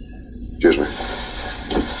 Excuse me.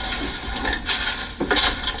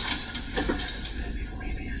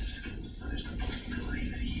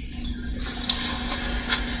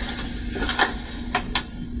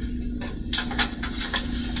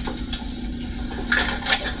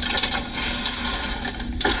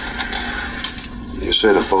 You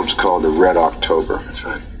say the boat's called the Red October. That's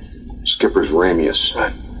right. Skipper's Ramius.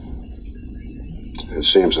 Right. It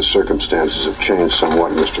seems the circumstances have changed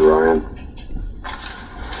somewhat, Mr. Ryan.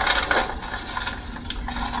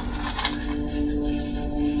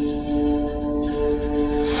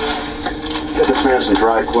 Get this man some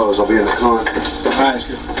dry clothes. I'll be in the con. Right.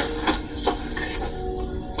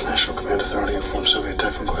 National Command Authority informs Soviet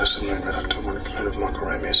Typhoon Class Submarine Red October under command of Marco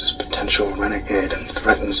Ramius as potential renegade and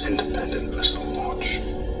threatens independent missile launch.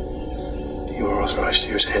 You are authorized to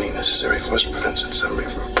use any necessary force to prevent said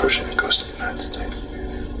submarine from approaching the coast of the United States.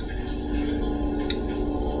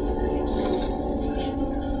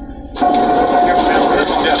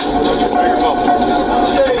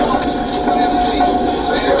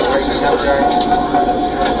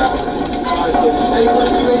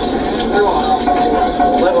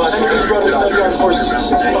 Left 10 degrees rudder, steady on course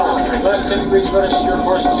 265. Left 10 degrees rudder, steady on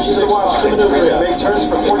course 265. Watch, maneuver, make turns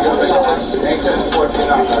for 14 knots. Make turns for 14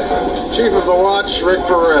 knots. Chief of the watch, Rick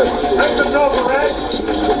Perez. Let's go, Perez.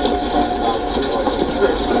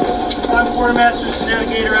 I'm Quartermaster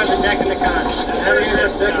Navigator on the deck in the con. Navigator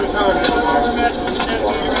deck in the con.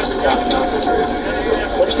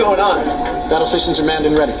 What's going on? Battle stations are manned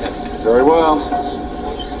and ready. Very well.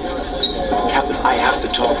 Captain, I have to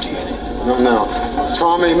talk to you. No.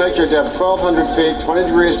 Tommy, make your depth 1,200 feet, 20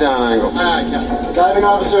 degrees down angle. All right, Captain. Diving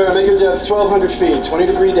officer, make your depth 1,200 feet, 20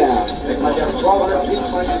 degree down. Make my depth 1,200 feet,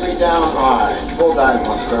 20 degree down. All right. Full dive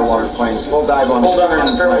on Fairwater Plains. Full dive on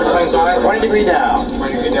Fairwater Plains. 20 degree down.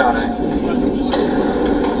 20 degree down,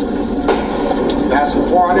 Passing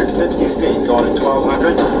 450 feet, going to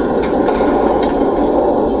 1,200.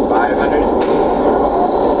 500.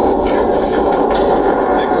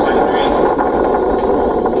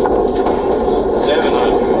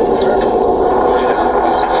 700.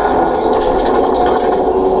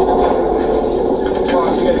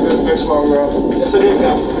 Fix while we're up. Yes, I did,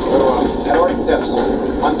 Captain. Very well. At order depths,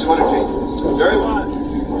 120 feet. Very well.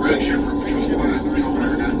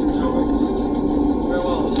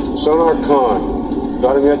 Sonar con.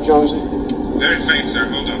 Got him yet, Jonesy? Very faint, sir.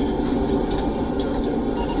 Hold on.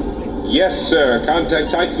 Yes, sir. Contact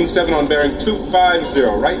Typhoon 7 on bearing 250,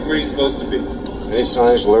 right where he's supposed to be. Any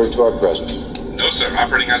signs alerted to our presence? No, sir.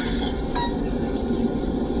 Operating as before.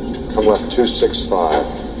 Come left 265.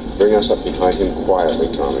 Bring us up behind him quietly,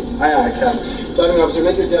 Tommy. Aye, Captain. Diving officer,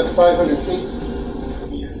 make your depth 500 feet.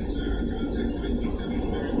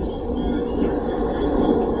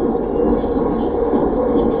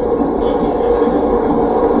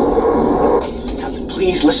 Captain,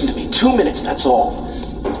 please listen to me. 2 minutes, that's all.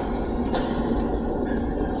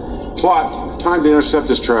 Plot. Time to intercept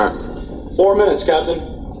this track. 4 minutes, Captain.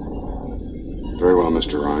 Very well,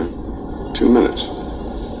 Mr. Ryan. 2 minutes.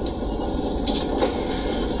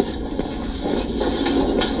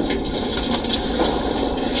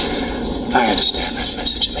 I understand that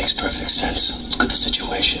message. It makes perfect sense. Look at the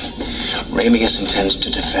situation. Ramius intends to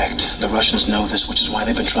defect. The Russians know this, which is why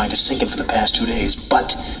they've been trying to sink him for the past 2 days.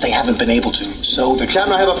 But they haven't been able to, so they're...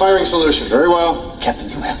 Captain, I have a firing solution. Very well. Captain,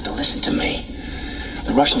 you have to listen to me.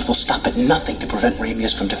 The Russians will stop at nothing to prevent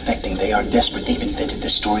Ramius from defecting. They are desperate. They've invented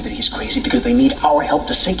this story that he's crazy because they need our help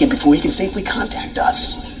to sink him before he can safely contact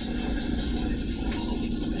us.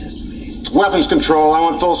 Weapons control. I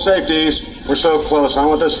want full safeties. We're so close. I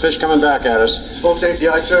want those fish coming back at us. Full safety,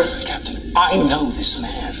 aye, sir. Captain, I know this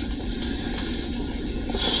man.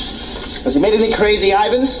 Has he made any crazy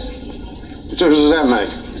Ivans? What difference does that make?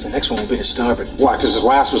 Because the next one will be to starboard. Why, because his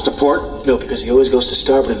last was to port? No, because he always goes to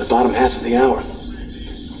starboard in the bottom half of the hour.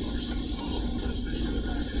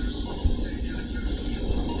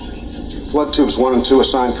 Flood tubes 1 and 2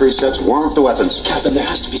 assigned presets. Warm up the weapons. Captain, there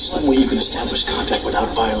has to be some way you can establish contact without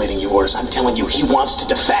violating your orders. I'm telling you, he wants to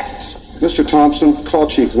defect. Mr. Thompson, call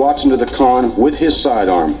Chief Watson to the con with his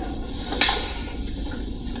sidearm.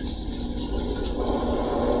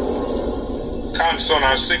 Con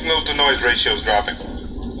sonar signal to noise ratios dropping.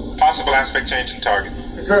 Possible aspect change in target.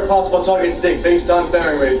 Current possible target sync based on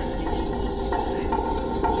bearing rate.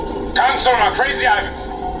 Con sonar, crazy Ivan.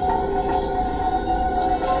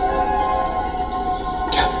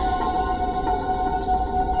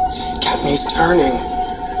 Captain, he's turning.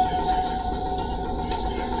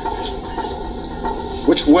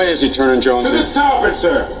 Which way is he turning, Jones? To the starboard,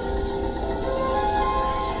 sir.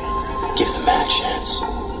 Give the man a chance.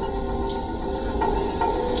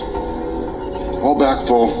 All back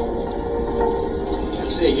full.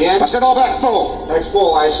 See again? I said all back full. Back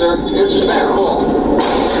full, aye, sir. It's back full.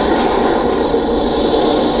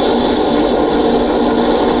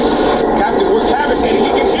 Captain, we're cavitating.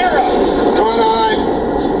 You can hear us. Come on, aye.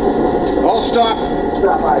 All stop.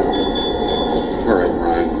 Stop, aye. All right,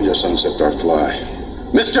 Ryan. We just unzipped our fly.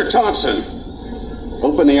 Mr. Thompson,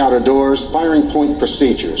 open the outer doors. Firing point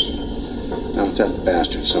procedures. Now, if that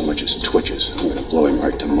bastard so much as twitches, I'm going to blow him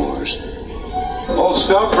right to Mars. All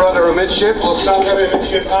stop, brother amidship. All stop, brother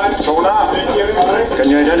amidship. Aye. Sonar. Can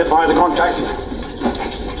you identify the contact?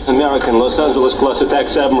 American Los Angeles class attack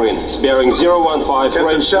submarine, bearing 015.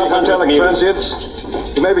 Captain Shelton telling transients.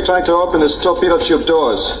 You may be trying to open his torpedo tube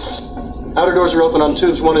doors. Outer doors are open on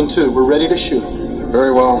tubes 1 and 2. We're ready to shoot.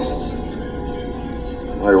 Very well.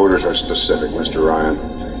 My orders are specific, Mr. Ryan.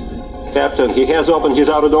 Captain, he has opened his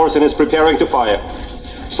outer doors and is preparing to fire.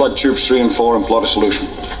 Flood tubes 3 and 4 and plot a solution.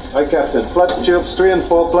 Aye, Captain. Flood tubes 3 and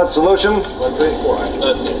 4, flood solution. 1, 3,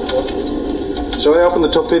 4. Shall I open the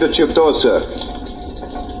torpedo tube doors, sir?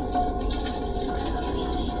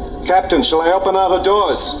 Captain, shall I open outer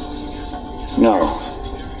doors? No.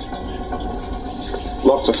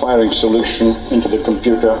 Lock the firing solution into the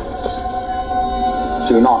computer.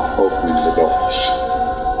 Do not open the doors.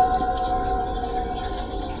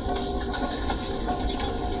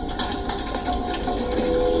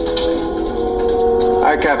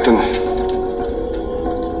 Aye, Captain.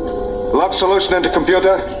 Lock solution into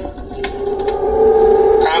computer.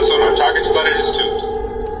 Console, our target's flooded his tubes.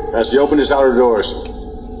 Has he opened his outer doors?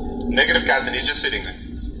 Negative, Captain. He's just sitting there.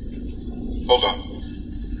 Hold on.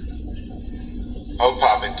 Hold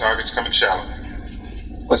popping. Target's coming shallow.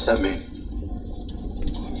 What's that mean?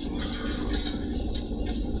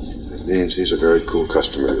 It means he's a very cool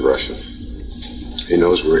customer, the Russian. He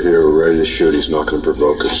knows we're here, we're ready to shoot. He's not going to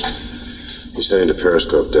provoke us. He's heading to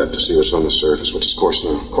periscope depth to see what's on the surface. What's his course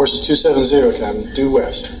now? Course is 270, Captain. Due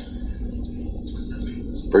west.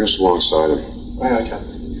 Bring us alongside him. Aye, aye, Captain.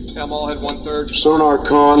 All head 1/3. Sonar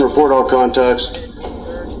con, report all contacts.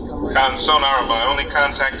 Con sonar, my only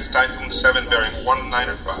contact is Typhoon 7 bearing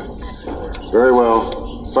 195. Very well.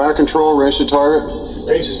 Fire control, range to target.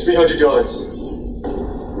 Range is 300 yards.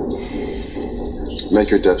 Make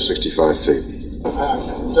your depth 65 feet.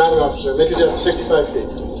 Diving officer, make your depth 65 feet.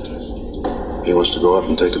 He wants to go up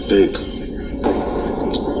and take a peek.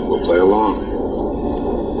 We'll play along.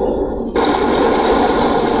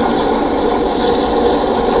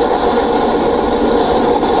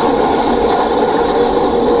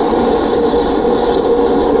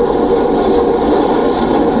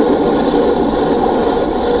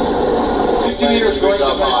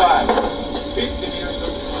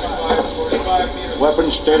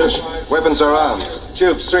 Weapons status. Weapons are armed.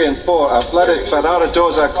 Tubes 3 and 4 are flooded, but outer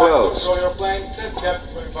doors are closed. Control your plane. Set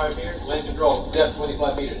depth 25 meters. Land control. Depth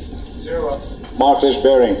 25 meters. 0 up. Mark this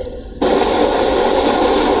bearing.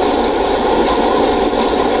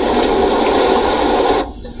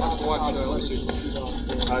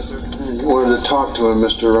 Aye, sir. You wanted to talk to him,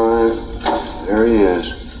 Mr. Ryan. There he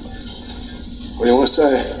is. What do you want to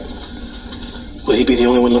say? Will he be the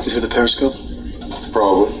only one looking through the periscope?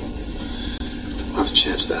 Probably. I'll have a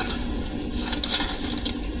chance then.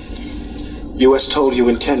 U.S. told you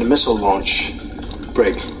intend a missile launch.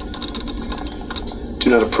 Break. Do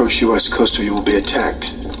not approach U.S. coast or you will be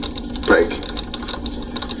attacked. Break.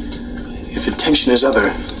 If intention is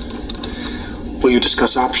other, will you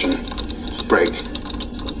discuss option? Break.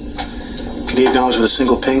 Can he acknowledge with a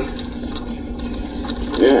single ping?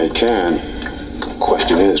 Yeah, he can. The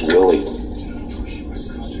question is, will he?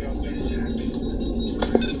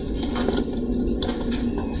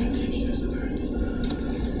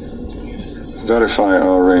 Verify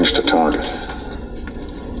our range to target.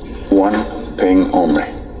 1 ping only.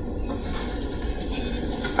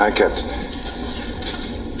 Aye, Captain.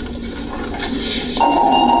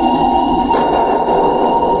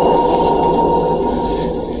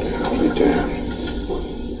 I'll be damned.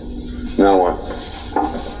 Now what?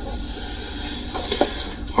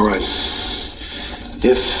 All right.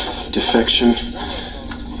 If defection,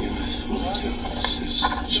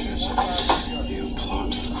 you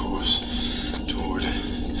plot course toward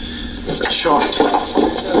a chart. I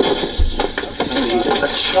need a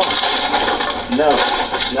chart. No.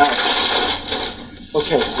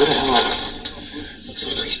 Okay, where the hell are we?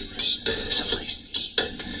 Someplace deep.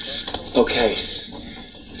 Okay.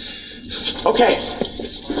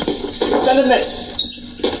 Send him this.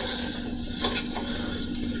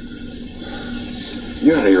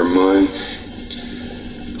 You out of your mind?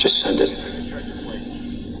 Send it.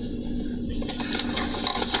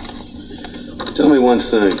 Tell me one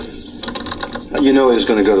thing. How do you know he was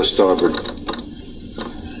going to go to starboard?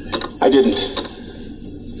 I didn't.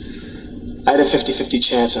 I had a 50-50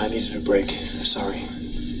 chance and I needed a break. Sorry.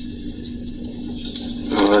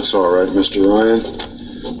 Oh, that's all right, Mr. Ryan.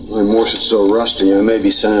 My Morse is so rusty, I may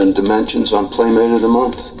be sending dimensions on Playmate of the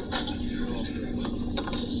Month.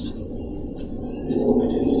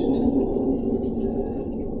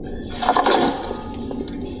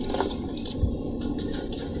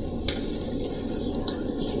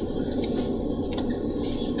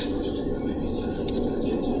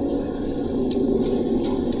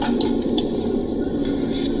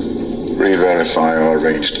 Re-verify our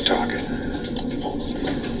range to target.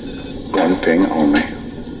 One ping only.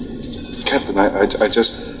 Captain, I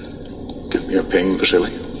just... Give me a ping,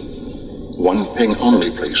 Vasily. One ping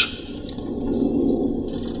only, please.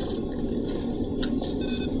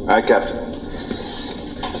 Aye, Captain.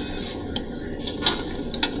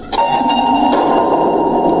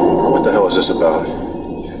 What the hell is this about?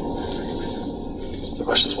 The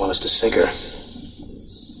Russians want us to sink her.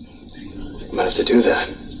 We might have to do that.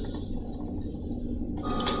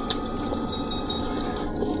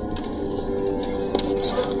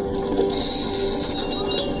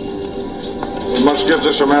 We must give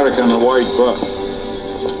this American a wide berth.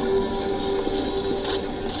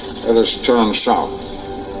 Let us turn south.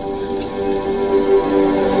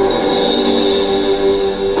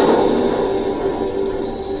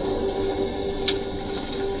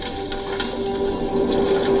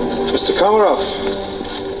 Mr. Komarov.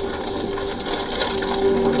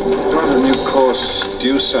 On a new course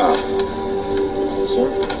due south. Sir?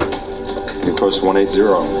 New course 180.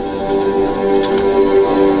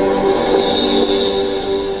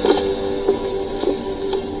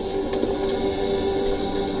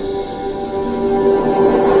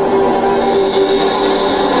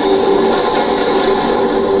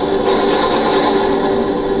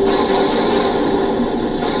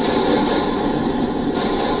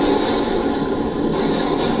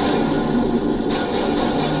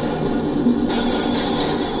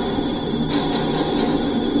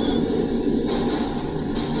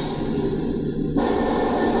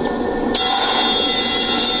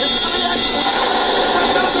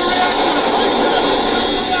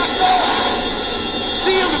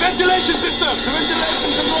 Ventilation system! The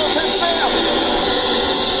ventilation control has failed!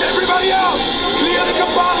 Everybody out! Clear the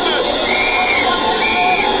compartment!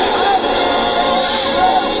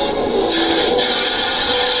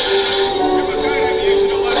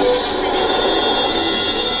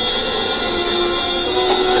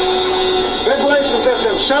 Ventilation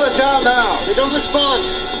system, shut it down now. They don't respond.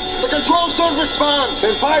 The controls don't respond.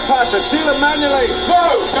 Then bypass it. Seal it manually.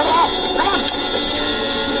 Go! Come on! Come on!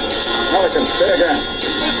 American, say again.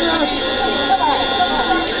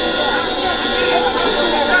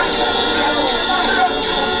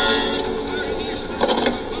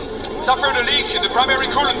 Suffered a leak in the primary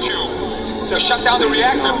coolant tube. They shut down the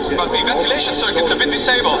reactor, but the ventilation circuits have been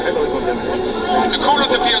disabled. The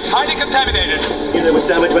coolant appears highly contaminated. Either was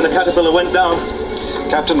damaged when the caterpillar went down.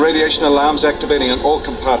 Captain, radiation alarms activating in all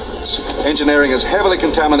compartments. Engineering is heavily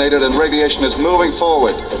contaminated and radiation is moving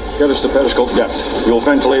forward. Get us to periscope depth. We'll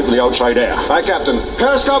ventilate with the outside air. Aye, Captain.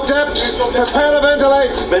 Periscope depth. Prepare to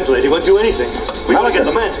ventilate. Ventilate, he won't do anything. We gotta get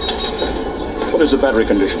the men. What is the battery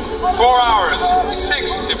condition? 4 hours.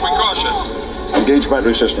 6 if we're cautious. Engage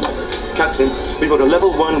battery system. Captain, we've got a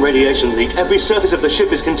level 1 radiation leak. Every surface of the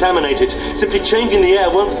ship is contaminated. Simply changing the air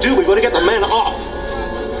won't do. We've got to get the men off.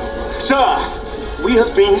 Sir, we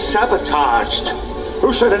have been sabotaged.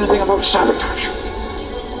 Who said anything about sabotage?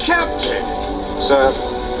 Captain! Sir,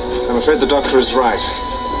 I'm afraid the doctor is right.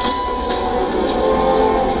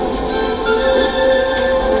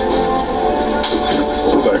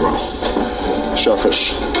 Very well.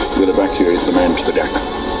 Surface. We'll evacuate the men to the deck.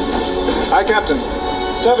 Aye, Captain.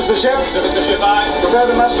 Service the ship. Service the ship, aye. Prepare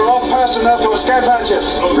the master all personnel to escape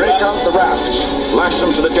hatches. Break up the rafts. Lash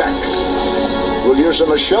them to the deck. We'll use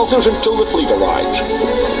them as shelters until the fleet arrives.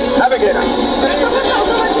 Navigator.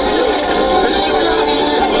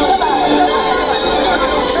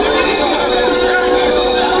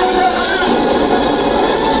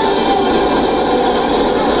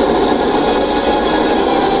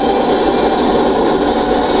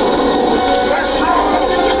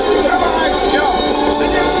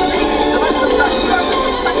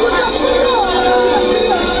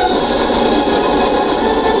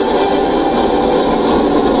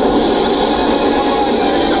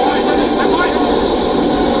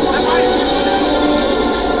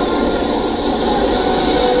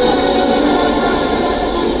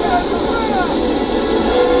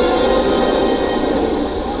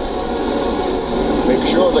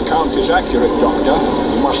 count is accurate, Doctor,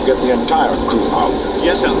 you must get the entire crew out.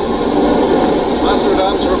 Yes, sir.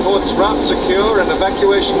 Nostradamus reports route secure and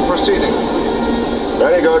evacuation proceeding.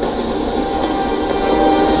 Very good.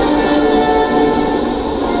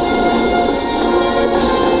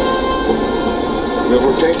 We'll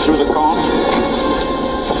rotate through the con.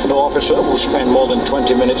 No officer will spend more than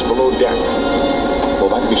 20 minutes below deck. Will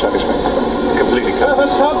that be satisfactory? Completely covered.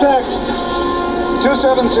 Surface contact!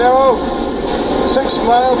 270. 6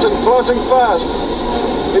 miles and closing fast.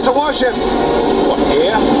 It's a warship. What,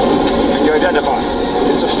 here? Can you identify?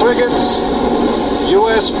 It's a frigate.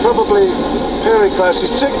 U.S. probably Perry class.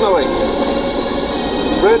 He's signaling.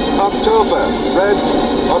 Red October. Red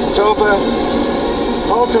October.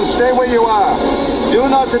 Halt and stay where you are. Do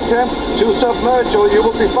not attempt to submerge or you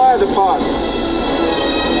will be fired upon.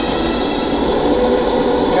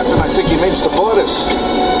 Captain, I think he means to board us.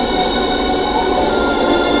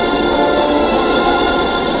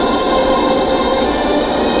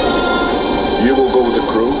 You will go with the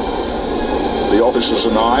crew. The officers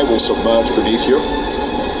and I will submerge beneath you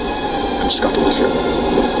and scuttle the ship.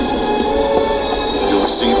 You will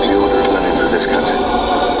receive the order of landing for this, Captain.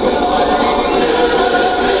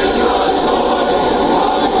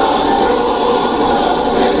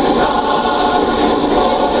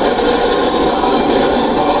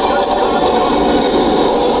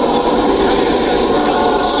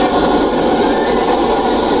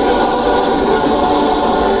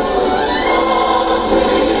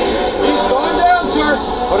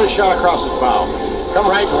 Shot across his bow. Come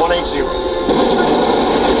right, 180.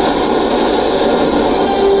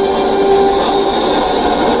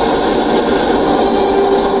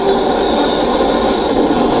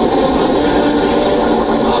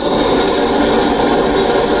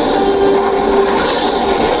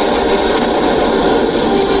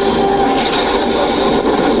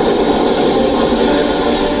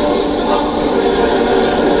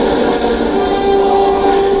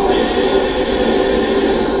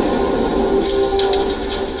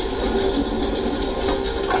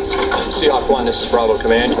 This is Bravo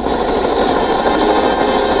Command.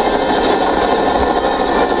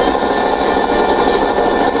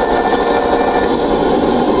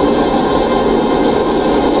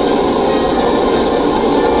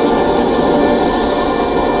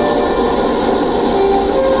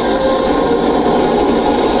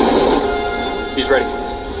 He's ready.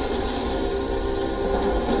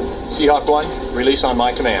 Seahawk 1, release on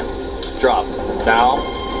my command. Drop. Now,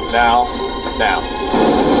 now, now.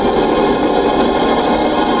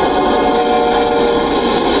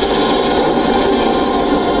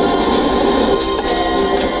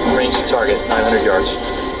 Target, 900 yards.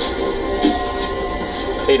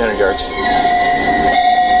 800 yards.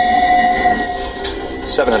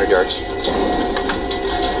 700 yards.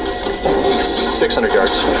 600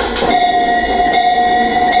 yards.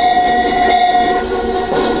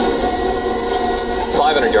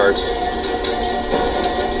 500 yards.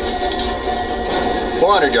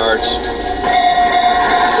 400 yards.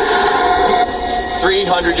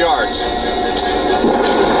 300 yards.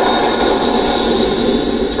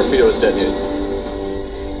 Torpedo is detonated.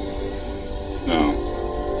 No.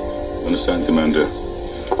 Understand, Commander?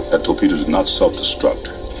 That torpedo did not self-destruct.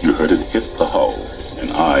 You heard it hit the hull,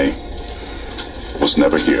 and I was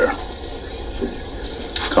never here.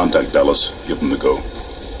 Contact Dallas. Give them the go.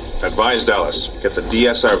 Advise Dallas. Get the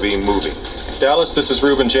DSRV moving. Dallas, this is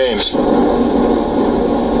Reuben James.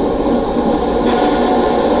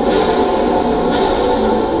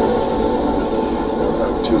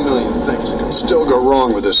 Still go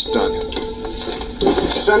wrong with this stunt.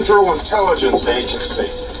 Central Intelligence Agency.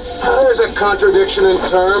 There's a contradiction in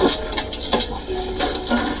terms.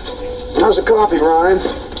 How's the coffee, Ryan?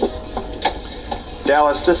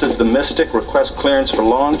 Dallas, this is the Mystic. Request clearance for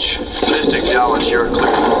launch. Mystic, Dallas, you're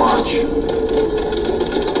clear for launch.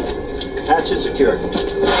 Hatch is secured.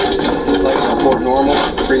 Flight support normal.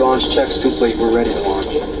 Pre-launch checks complete. We're ready to launch.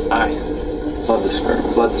 Aye. Flood the skirt.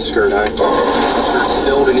 Flood the skirt, aye. Skirt's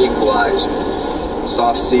filled and equalized.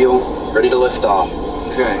 Soft seal. Ready to lift off.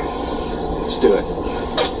 Okay. Let's do it.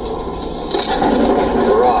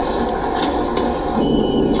 We're off.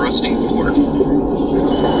 Thrusting forward.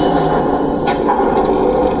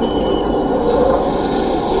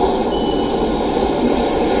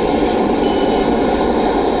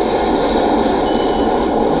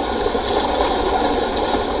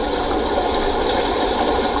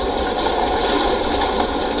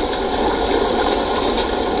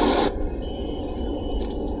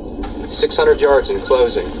 600 yards in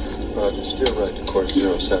closing. Roger, steer right to course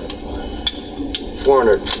 075.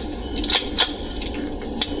 400.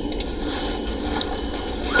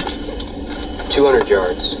 200. 200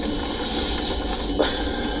 yards.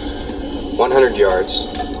 100 yards.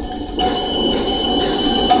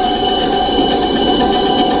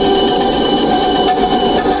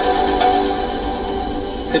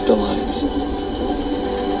 Hit the lines.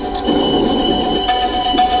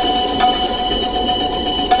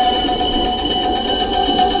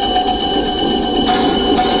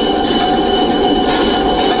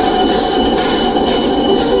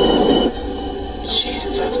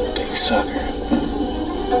 Jesus, that's a big sucker.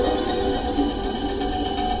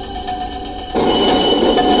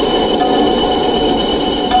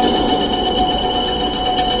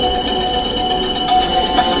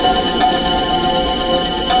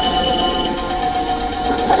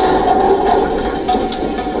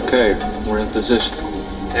 Okay, we're in position.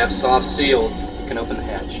 Have soft sealed. You can open the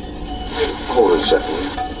hatch. Hold it a second.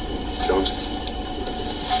 Jones.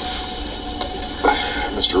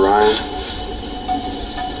 Mr. Ryan.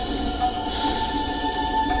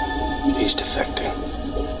 He's defecting.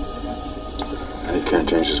 And he can't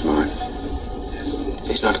change his mind.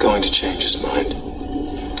 He's not going to change his mind.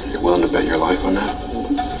 You're willing to bet your life on that?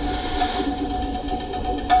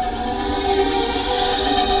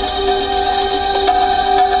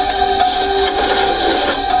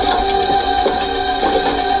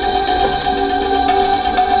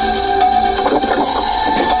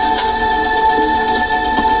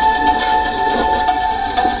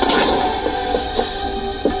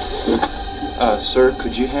 Sir,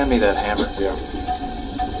 could you hand me that hammer? Yeah.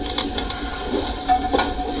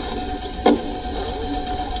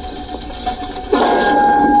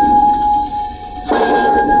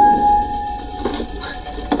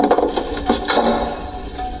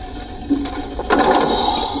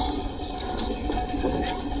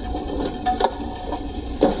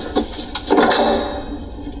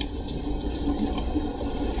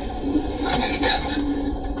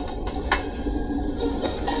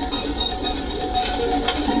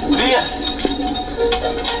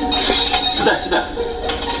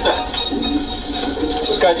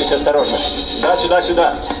 Спускайтесь осторожно. Да, сюда,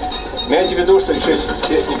 сюда. Имейте в виду, что еще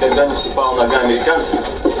здесь никогда не ступал нога американцев.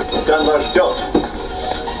 Капитан вас ждет.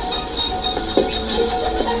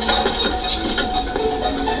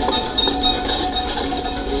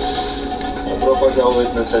 Добро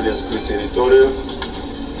пожаловать на советскую территорию.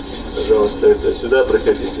 Пожалуйста, это сюда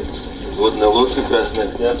проходите. Вот на лодке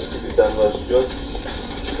красная князь, капитан вас ждет.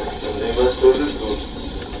 Остальные вас тоже ждут.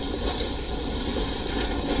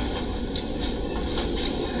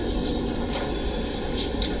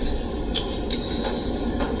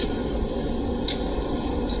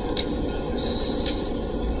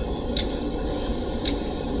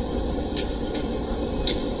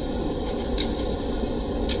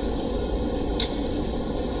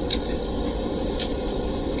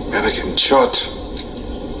 Черт!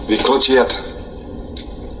 Ведь ключет.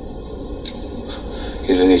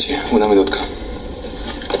 Извините, una минутка.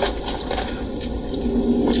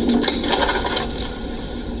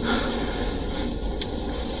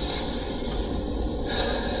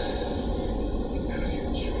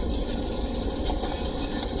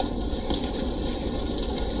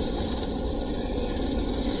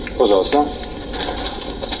 Пожалуйста.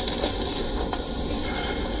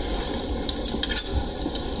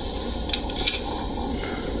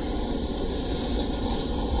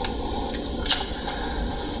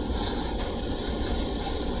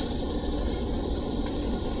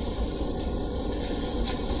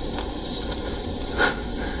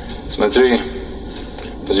 Смотри,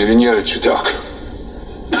 позеленеет чуток.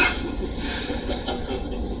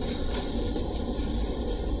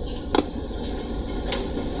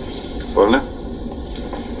 Больно?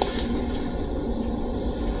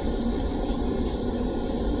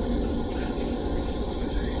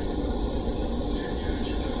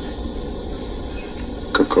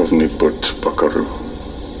 Каков-нибудь покору.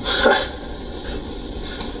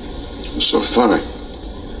 So funny.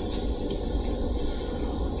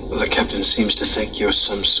 The captain seems to think you're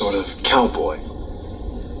some sort of cowboy.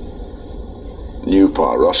 New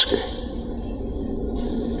по-русски.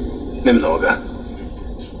 Немного.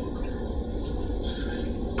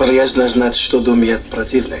 Полезно знать, что думает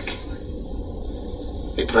противник.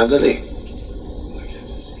 Не правда ли?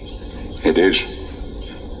 It is.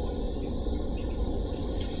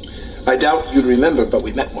 I doubt you'd remember, but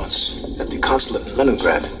we met once at the consulate in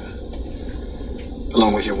Leningrad,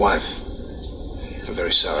 along with your wife. I'm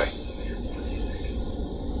very sorry.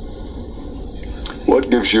 What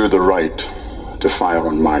gives you the right to fire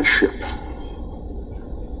on my ship?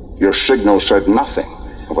 Your signal said nothing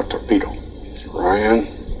of a torpedo. Ryan?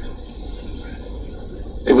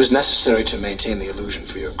 It was necessary to maintain the illusion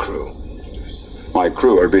for your crew. My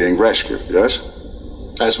crew are being rescued, yes?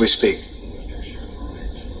 As we speak.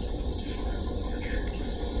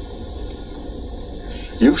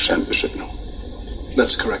 You sent the signal.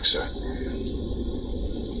 That's correct, sir.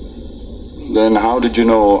 Then how did you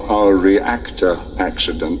know our reactor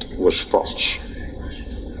accident was false?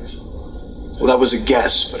 Well, that was a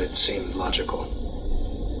guess, but it seemed logical.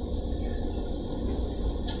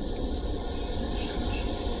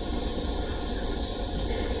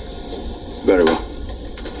 Very well.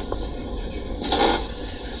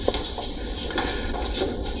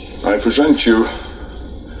 I present you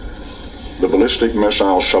the ballistic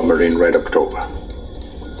missile submarine Red October.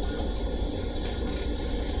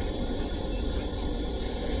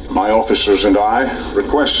 My officers and I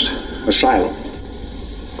request asylum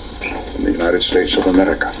in the United States of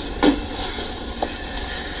America.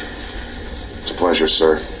 It's a pleasure,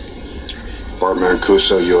 sir. Bart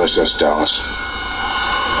Mancuso, USS Dallas.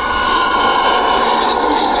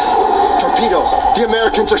 Torpedo! The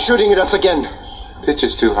Americans are shooting at us again. Pitch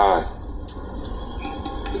is too high.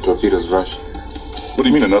 The torpedo's Russian. What do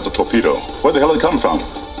you mean another torpedo? Where the hell did it come from?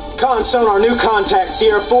 Con sonar, new contact,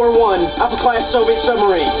 Sierra 4-1, Alpha class Soviet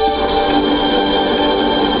submarine.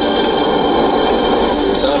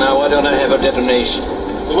 Sonar, why don't I have a detonation?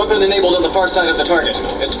 The weapon enabled on the far side of the target.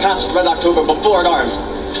 It passed Red October before it armed.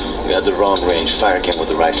 We had the wrong range. Fire cam with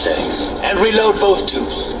the right settings. And reload both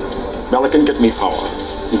tubes. Melican, get me power.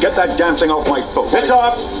 And get that damn thing off my boat. It's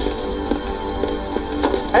off!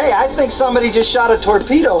 Hey, I think somebody just shot a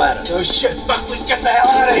torpedo at us. Oh, shit, fuck, we get the hell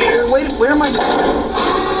out of here! Wait, where am I?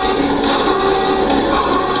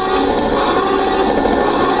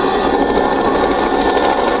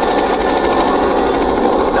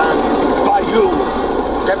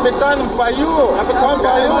 Capitán Bayou! Capitán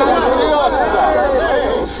Bayou!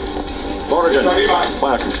 Origin,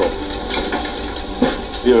 fire control.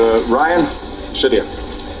 Ryan, sit here.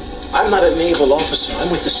 I'm not a naval officer. I'm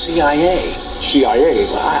with the CIA. CIA?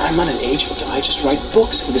 Well, I'm not an agent. I just write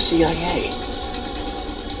books for the CIA.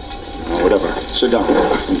 Whatever. Sit down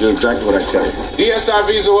and do exactly what I tell you.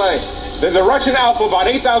 DSRV's away. There's a Russian Alpha about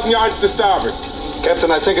 8,000 yards to starboard. Captain,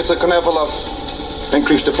 I think it's a Konevalov.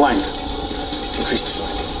 Increase the flank. Increase the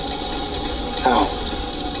flank. How?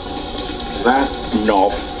 That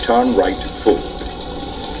knob, turn right full.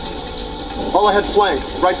 All ahead flank,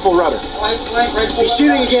 right full rudder. He's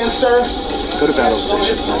shooting again, sir. Go to battle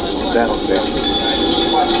stations. Battle station.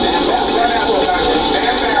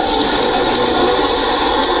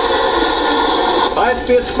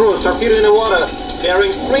 High-speed cruise, torpedo in the water.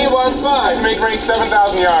 Bearing 315. Make range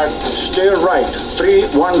 7,000 yards. Steer right,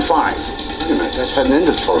 315. Wait a minute, that's heading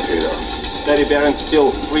into the torpedo. Steady bearing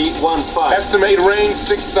still 315. Estimate range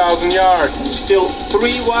 6,000 yards. Still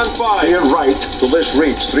 315. Steer right till this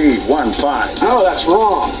reach, 315. No, that's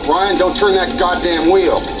wrong. Ryan, don't turn that goddamn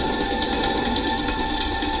wheel.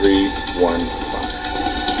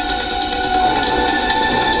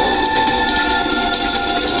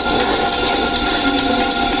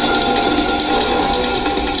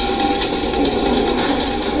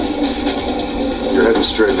 You're heading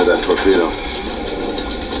straight into that torpedo.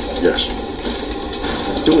 Yes.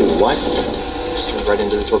 Doing what? It's turned right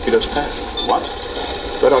into the torpedo's path. What?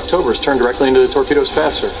 Red October's turned directly into the torpedo's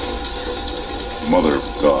path, sir. Mother of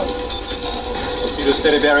God. Torpedo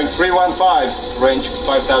steady bearing 315. Range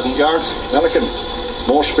 5,000 yards. Melican,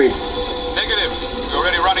 more speed. Negative. We're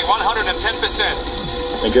already running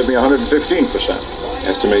 110%. And give me 115%.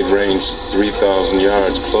 Estimate range 3,000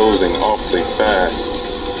 yards. Closing awfully fast.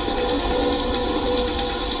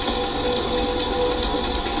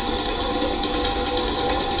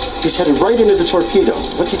 He's headed right into the torpedo.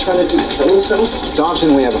 What's he trying to do? Kill himself?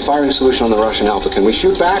 Thompson, we have a firing solution on the Russian Alpha. Can we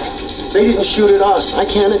shoot back? They didn't shoot at us. I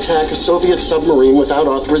can't attack a Soviet submarine without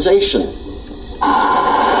authorization.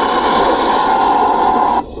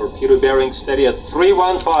 Torpedo bearing steady at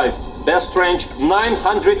 315. Best range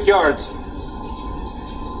 900 yards.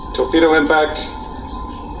 Torpedo impact,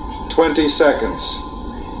 20 seconds.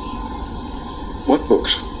 What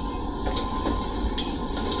books?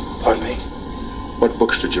 Pardon me? What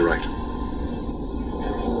books did you write?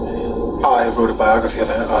 I wrote a biography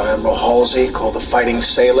of Admiral Halsey called The Fighting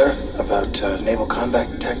Sailor about naval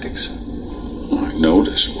combat tactics. I know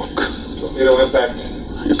this book. Torpedo impact,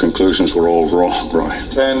 Your conclusions were all wrong, Brian.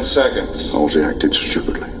 10 seconds. Halsey acted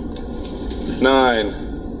stupidly.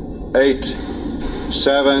 9, 8,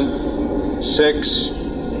 7, 6,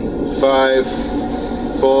 5,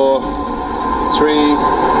 4, 3,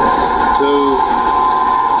 2,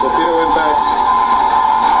 torpedo impact.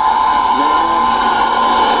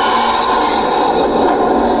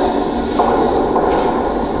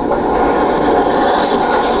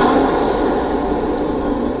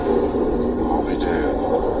 I'll be damned.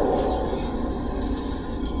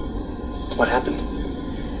 What happened?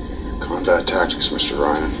 Combat tactics, Mr.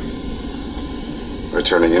 Ryan. By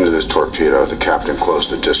turning into this torpedo, the captain closed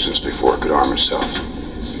the distance before it could arm itself.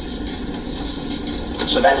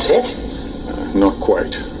 So that's it? Not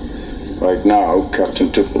quite. Right now,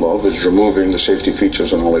 Captain Tupolev is removing the safety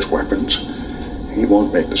features on all his weapons. He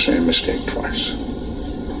won't make the same mistake twice.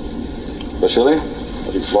 Vasily,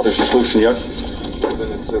 have you plotted a solution yet?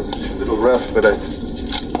 It's a little rough, but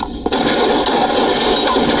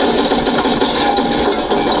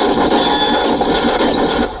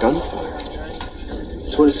Gunfire?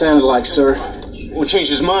 That's what it sounded like, sir. Won't change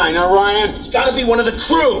his mind, huh, Ryan? It's gotta be one of the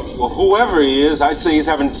crew! Well, whoever he is, I'd say he's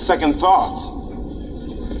having second thoughts.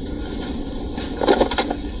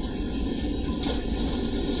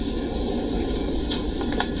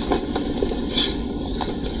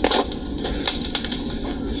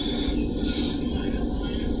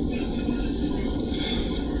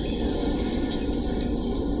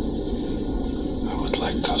 I would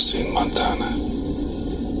like to have seen Montana.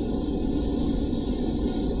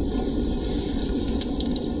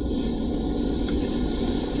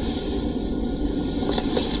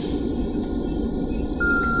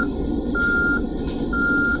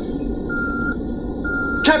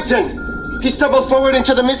 Captain! He stumbled forward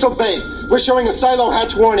into the missile bay. We're showing a silo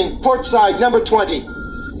hatch warning. Port side, number 20.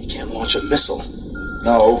 He can't launch a missile.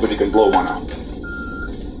 No, but he can blow one up.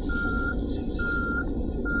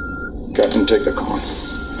 Captain, take the con.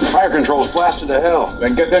 Fire control's blasted to hell.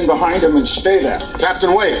 Then get in behind him and stay there.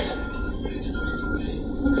 Captain, wait.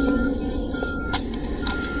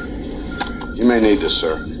 You may need this,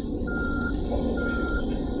 sir.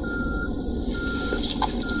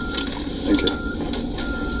 Thank you.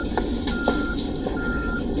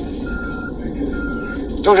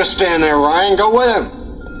 Don't just stand there, Ryan. Go with him.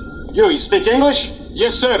 You speak English?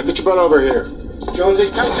 Yes, sir. Get your butt over here.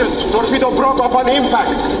 Jonesy, Captain, torpedo broke up on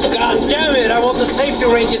impact. God damn it! I want the safety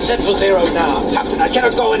range set for 0 now. Captain, I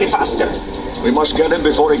cannot go any faster. We must get him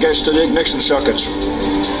before he gets to the ignition circuits.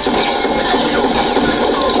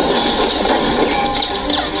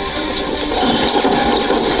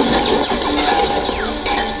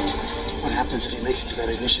 What happens if he makes it to that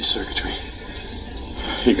ignition circuitry?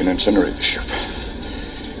 He can incinerate the ship.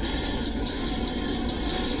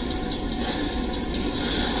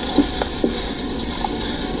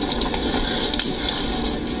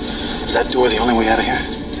 Is that door the only way out of here?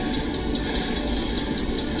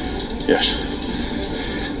 Yes.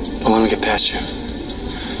 Don't let him get past you.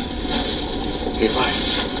 Eli,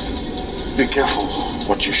 be careful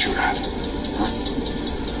what you shoot at. Huh?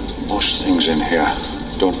 Most things in here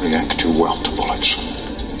don't react too well to bullets.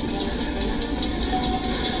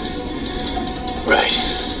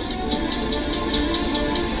 Right.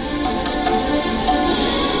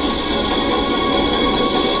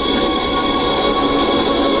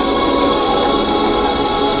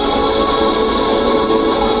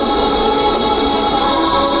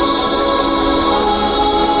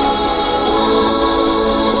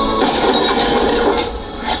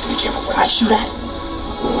 I shoot at?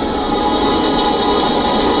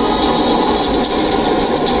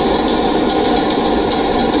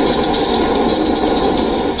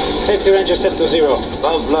 Safety range is set to 0.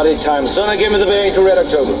 About bloody time. Son, give me the bearing to Red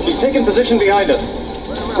October. He's taking position behind us.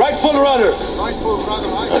 Right full rudder.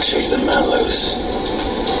 I'll shake the man loose.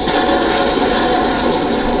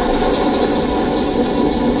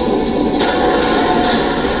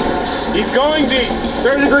 He's going deep.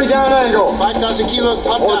 30-degree down angle. 5,000 kilos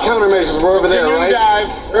popped All out. countermeasures were over there, Continue right?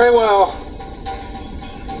 dive. Very well.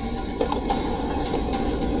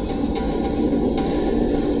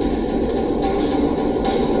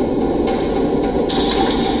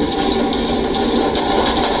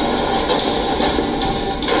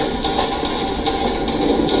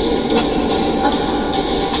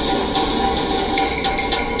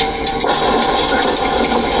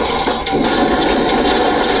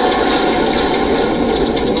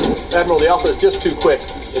 Admiral, the Alpha is just too quick.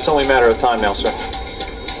 It's only a matter of time now, sir.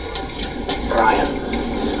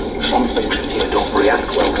 Ryan, some things in here don't react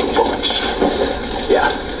well to bullets. Yeah,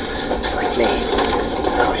 like me.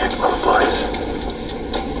 I react well to bullets.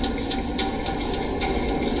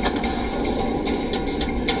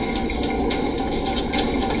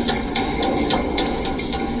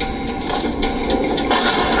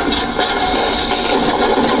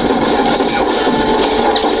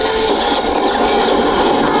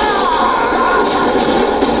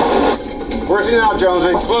 Where's he now,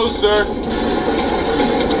 Jonesy? Close, sir.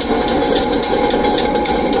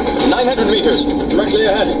 900 meters. Directly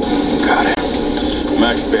ahead. Got it.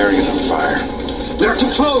 Mac bearing is on fire. They're too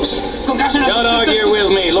close. Don't argue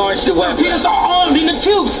with me. Launch the weapon. Torpedoes are armed in the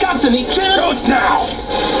tubes, Captain. He can't... Shoot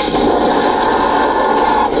now!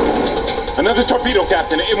 Another torpedo,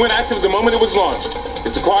 Captain. It went active the moment it was launched.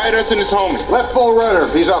 It's acquired us and is homing. Left full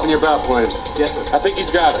rudder. He's off in your bow planes. Yes, sir. I think he's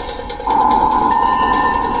got us.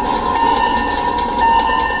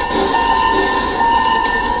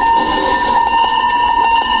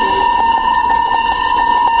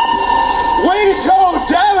 Way to go,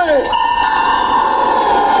 damn it!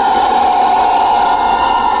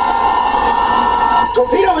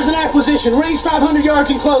 Torpedo is an acquisition. Range 500 yards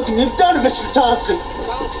in closing. You've done it, Mr. Thompson.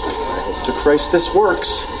 To Christ, this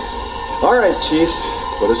works. All right, Chief.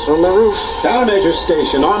 Put us on the roof. Countermeasure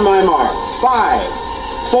station on my mark. 5,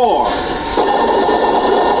 4,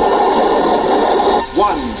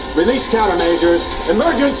 1. Release countermeasures.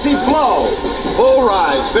 Emergency blow. Full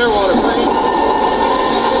rise. Fair water plane.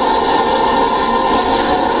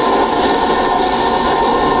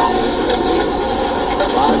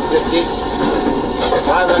 550.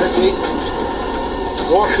 500 feet.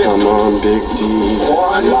 450. Come on, Big D.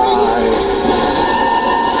 400 feet.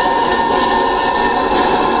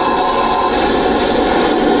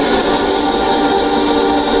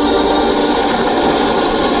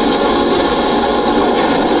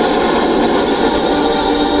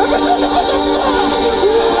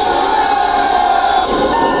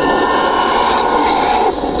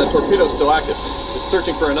 That torpedo's still active. It's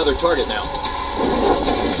searching for another target now.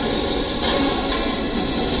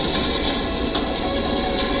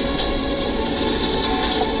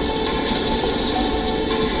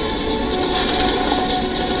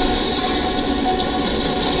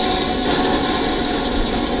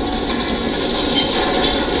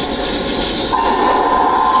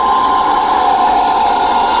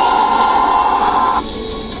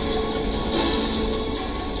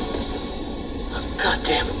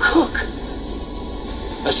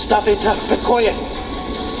 Estafeta Pecoya.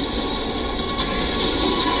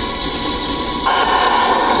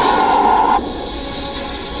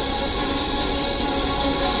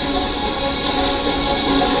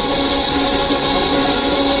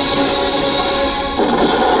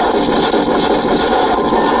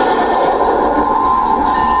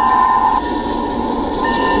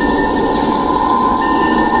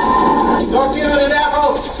 Torpedo in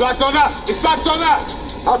Admiral! It's locked on us! It's locked on us!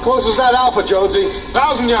 How close is that Alpha, Jonesy?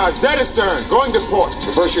 1,000 yards, dead astern, going to port.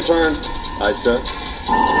 Reverse your turn. Aye, sir.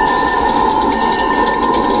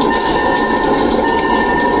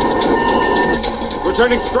 We're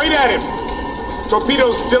turning straight at him.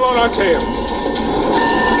 Torpedo's still on our tail.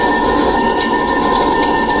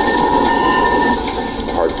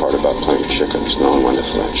 The hard part about playing chicken is knowing when to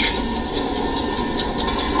flinch.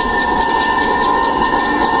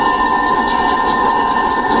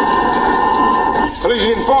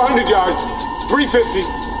 Collision in 400 yards, 350,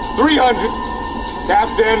 300.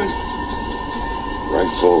 Captain. Right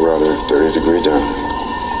full rudder, 30-degree down.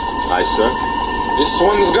 Aye, sir. This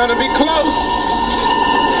one's gonna be close.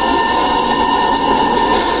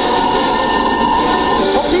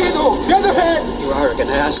 Torpedo, get ahead. You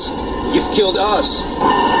arrogant ass. You've killed us.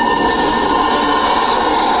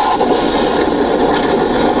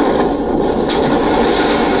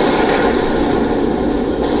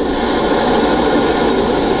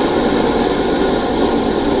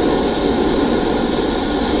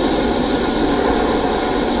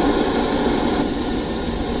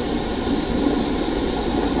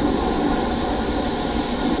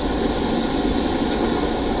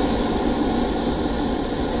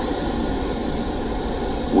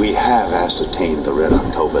 We have ascertained the Red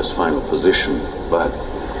October's final position, but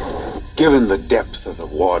given the depth of the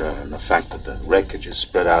water and the fact that the wreckage is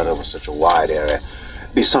spread out over such a wide area,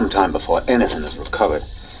 it'll be some time before anything is recovered.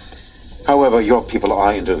 However, your people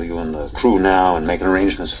are interviewing the crew now and making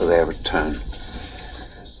arrangements for their return.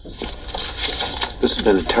 This has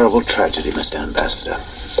been a terrible tragedy, Mr. Ambassador.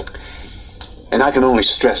 And I can only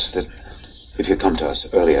stress that if you'd come to us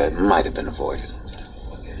earlier, it might have been avoided.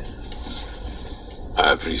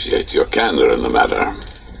 I appreciate your candor in the matter.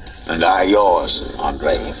 And I yours,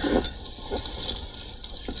 Andre.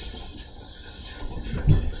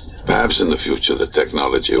 Perhaps in the future the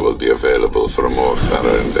technology will be available for a more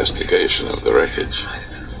thorough investigation of the wreckage.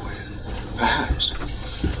 Perhaps.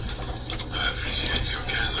 I appreciate your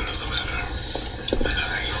candor in the matter. And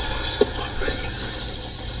I yours.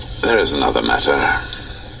 There is another matter.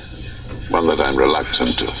 One that I'm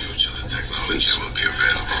reluctant to. This will be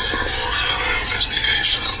available for a more thorough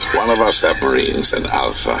investigation of the wreckage. One of our submarines, an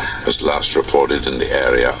Alpha, was last reported in the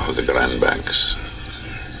area of the Grand Banks.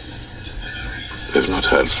 We've not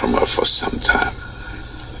heard from her for some time.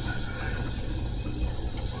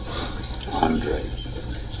 Andre,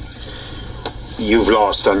 you've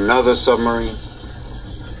lost another submarine?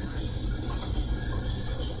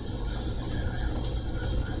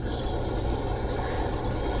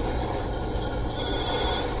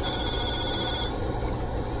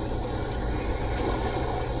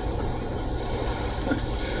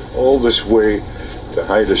 all this way to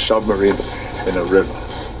hide a submarine in a river.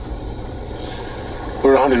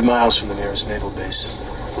 We're 100 miles from the nearest naval base.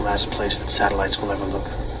 The last place that satellites will ever look.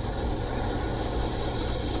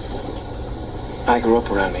 I grew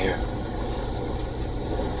up around here.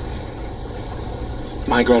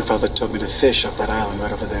 My grandfather took me to fish off that island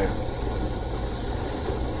right over there.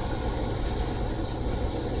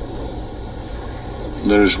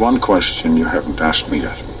 There's one question you haven't asked me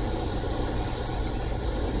yet.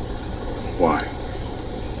 Why?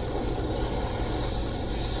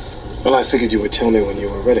 Well, I figured you would tell me when you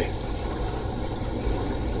were ready.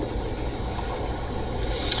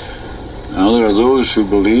 Now, there are those who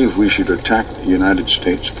believe we should attack the United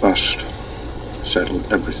States first. Settle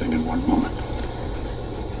everything in one moment.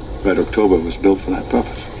 Red October was built for that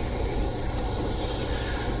purpose.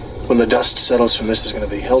 When the dust settles from this, there's going to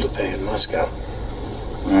be hell to pay in Moscow.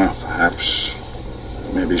 Well, perhaps.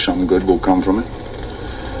 Maybe some good will come from it.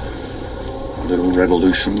 A little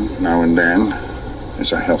revolution now and then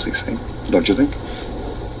is a healthy thing, don't you think?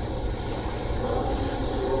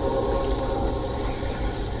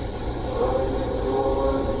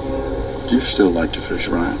 Do you still like to fish,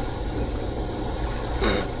 Ryan?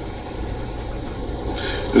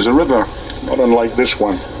 There's a river, not unlike this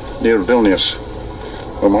one, near Vilnius,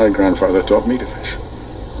 where my grandfather taught me to fish.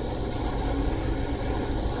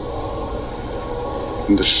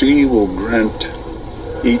 And the sea will grant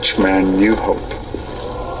each man new hope,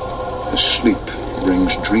 as sleep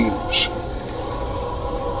brings dreams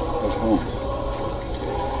of home.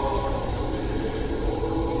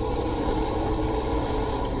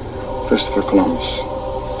 Christopher Columbus.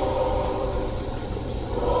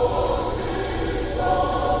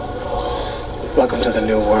 Welcome to the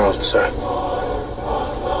New World, sir.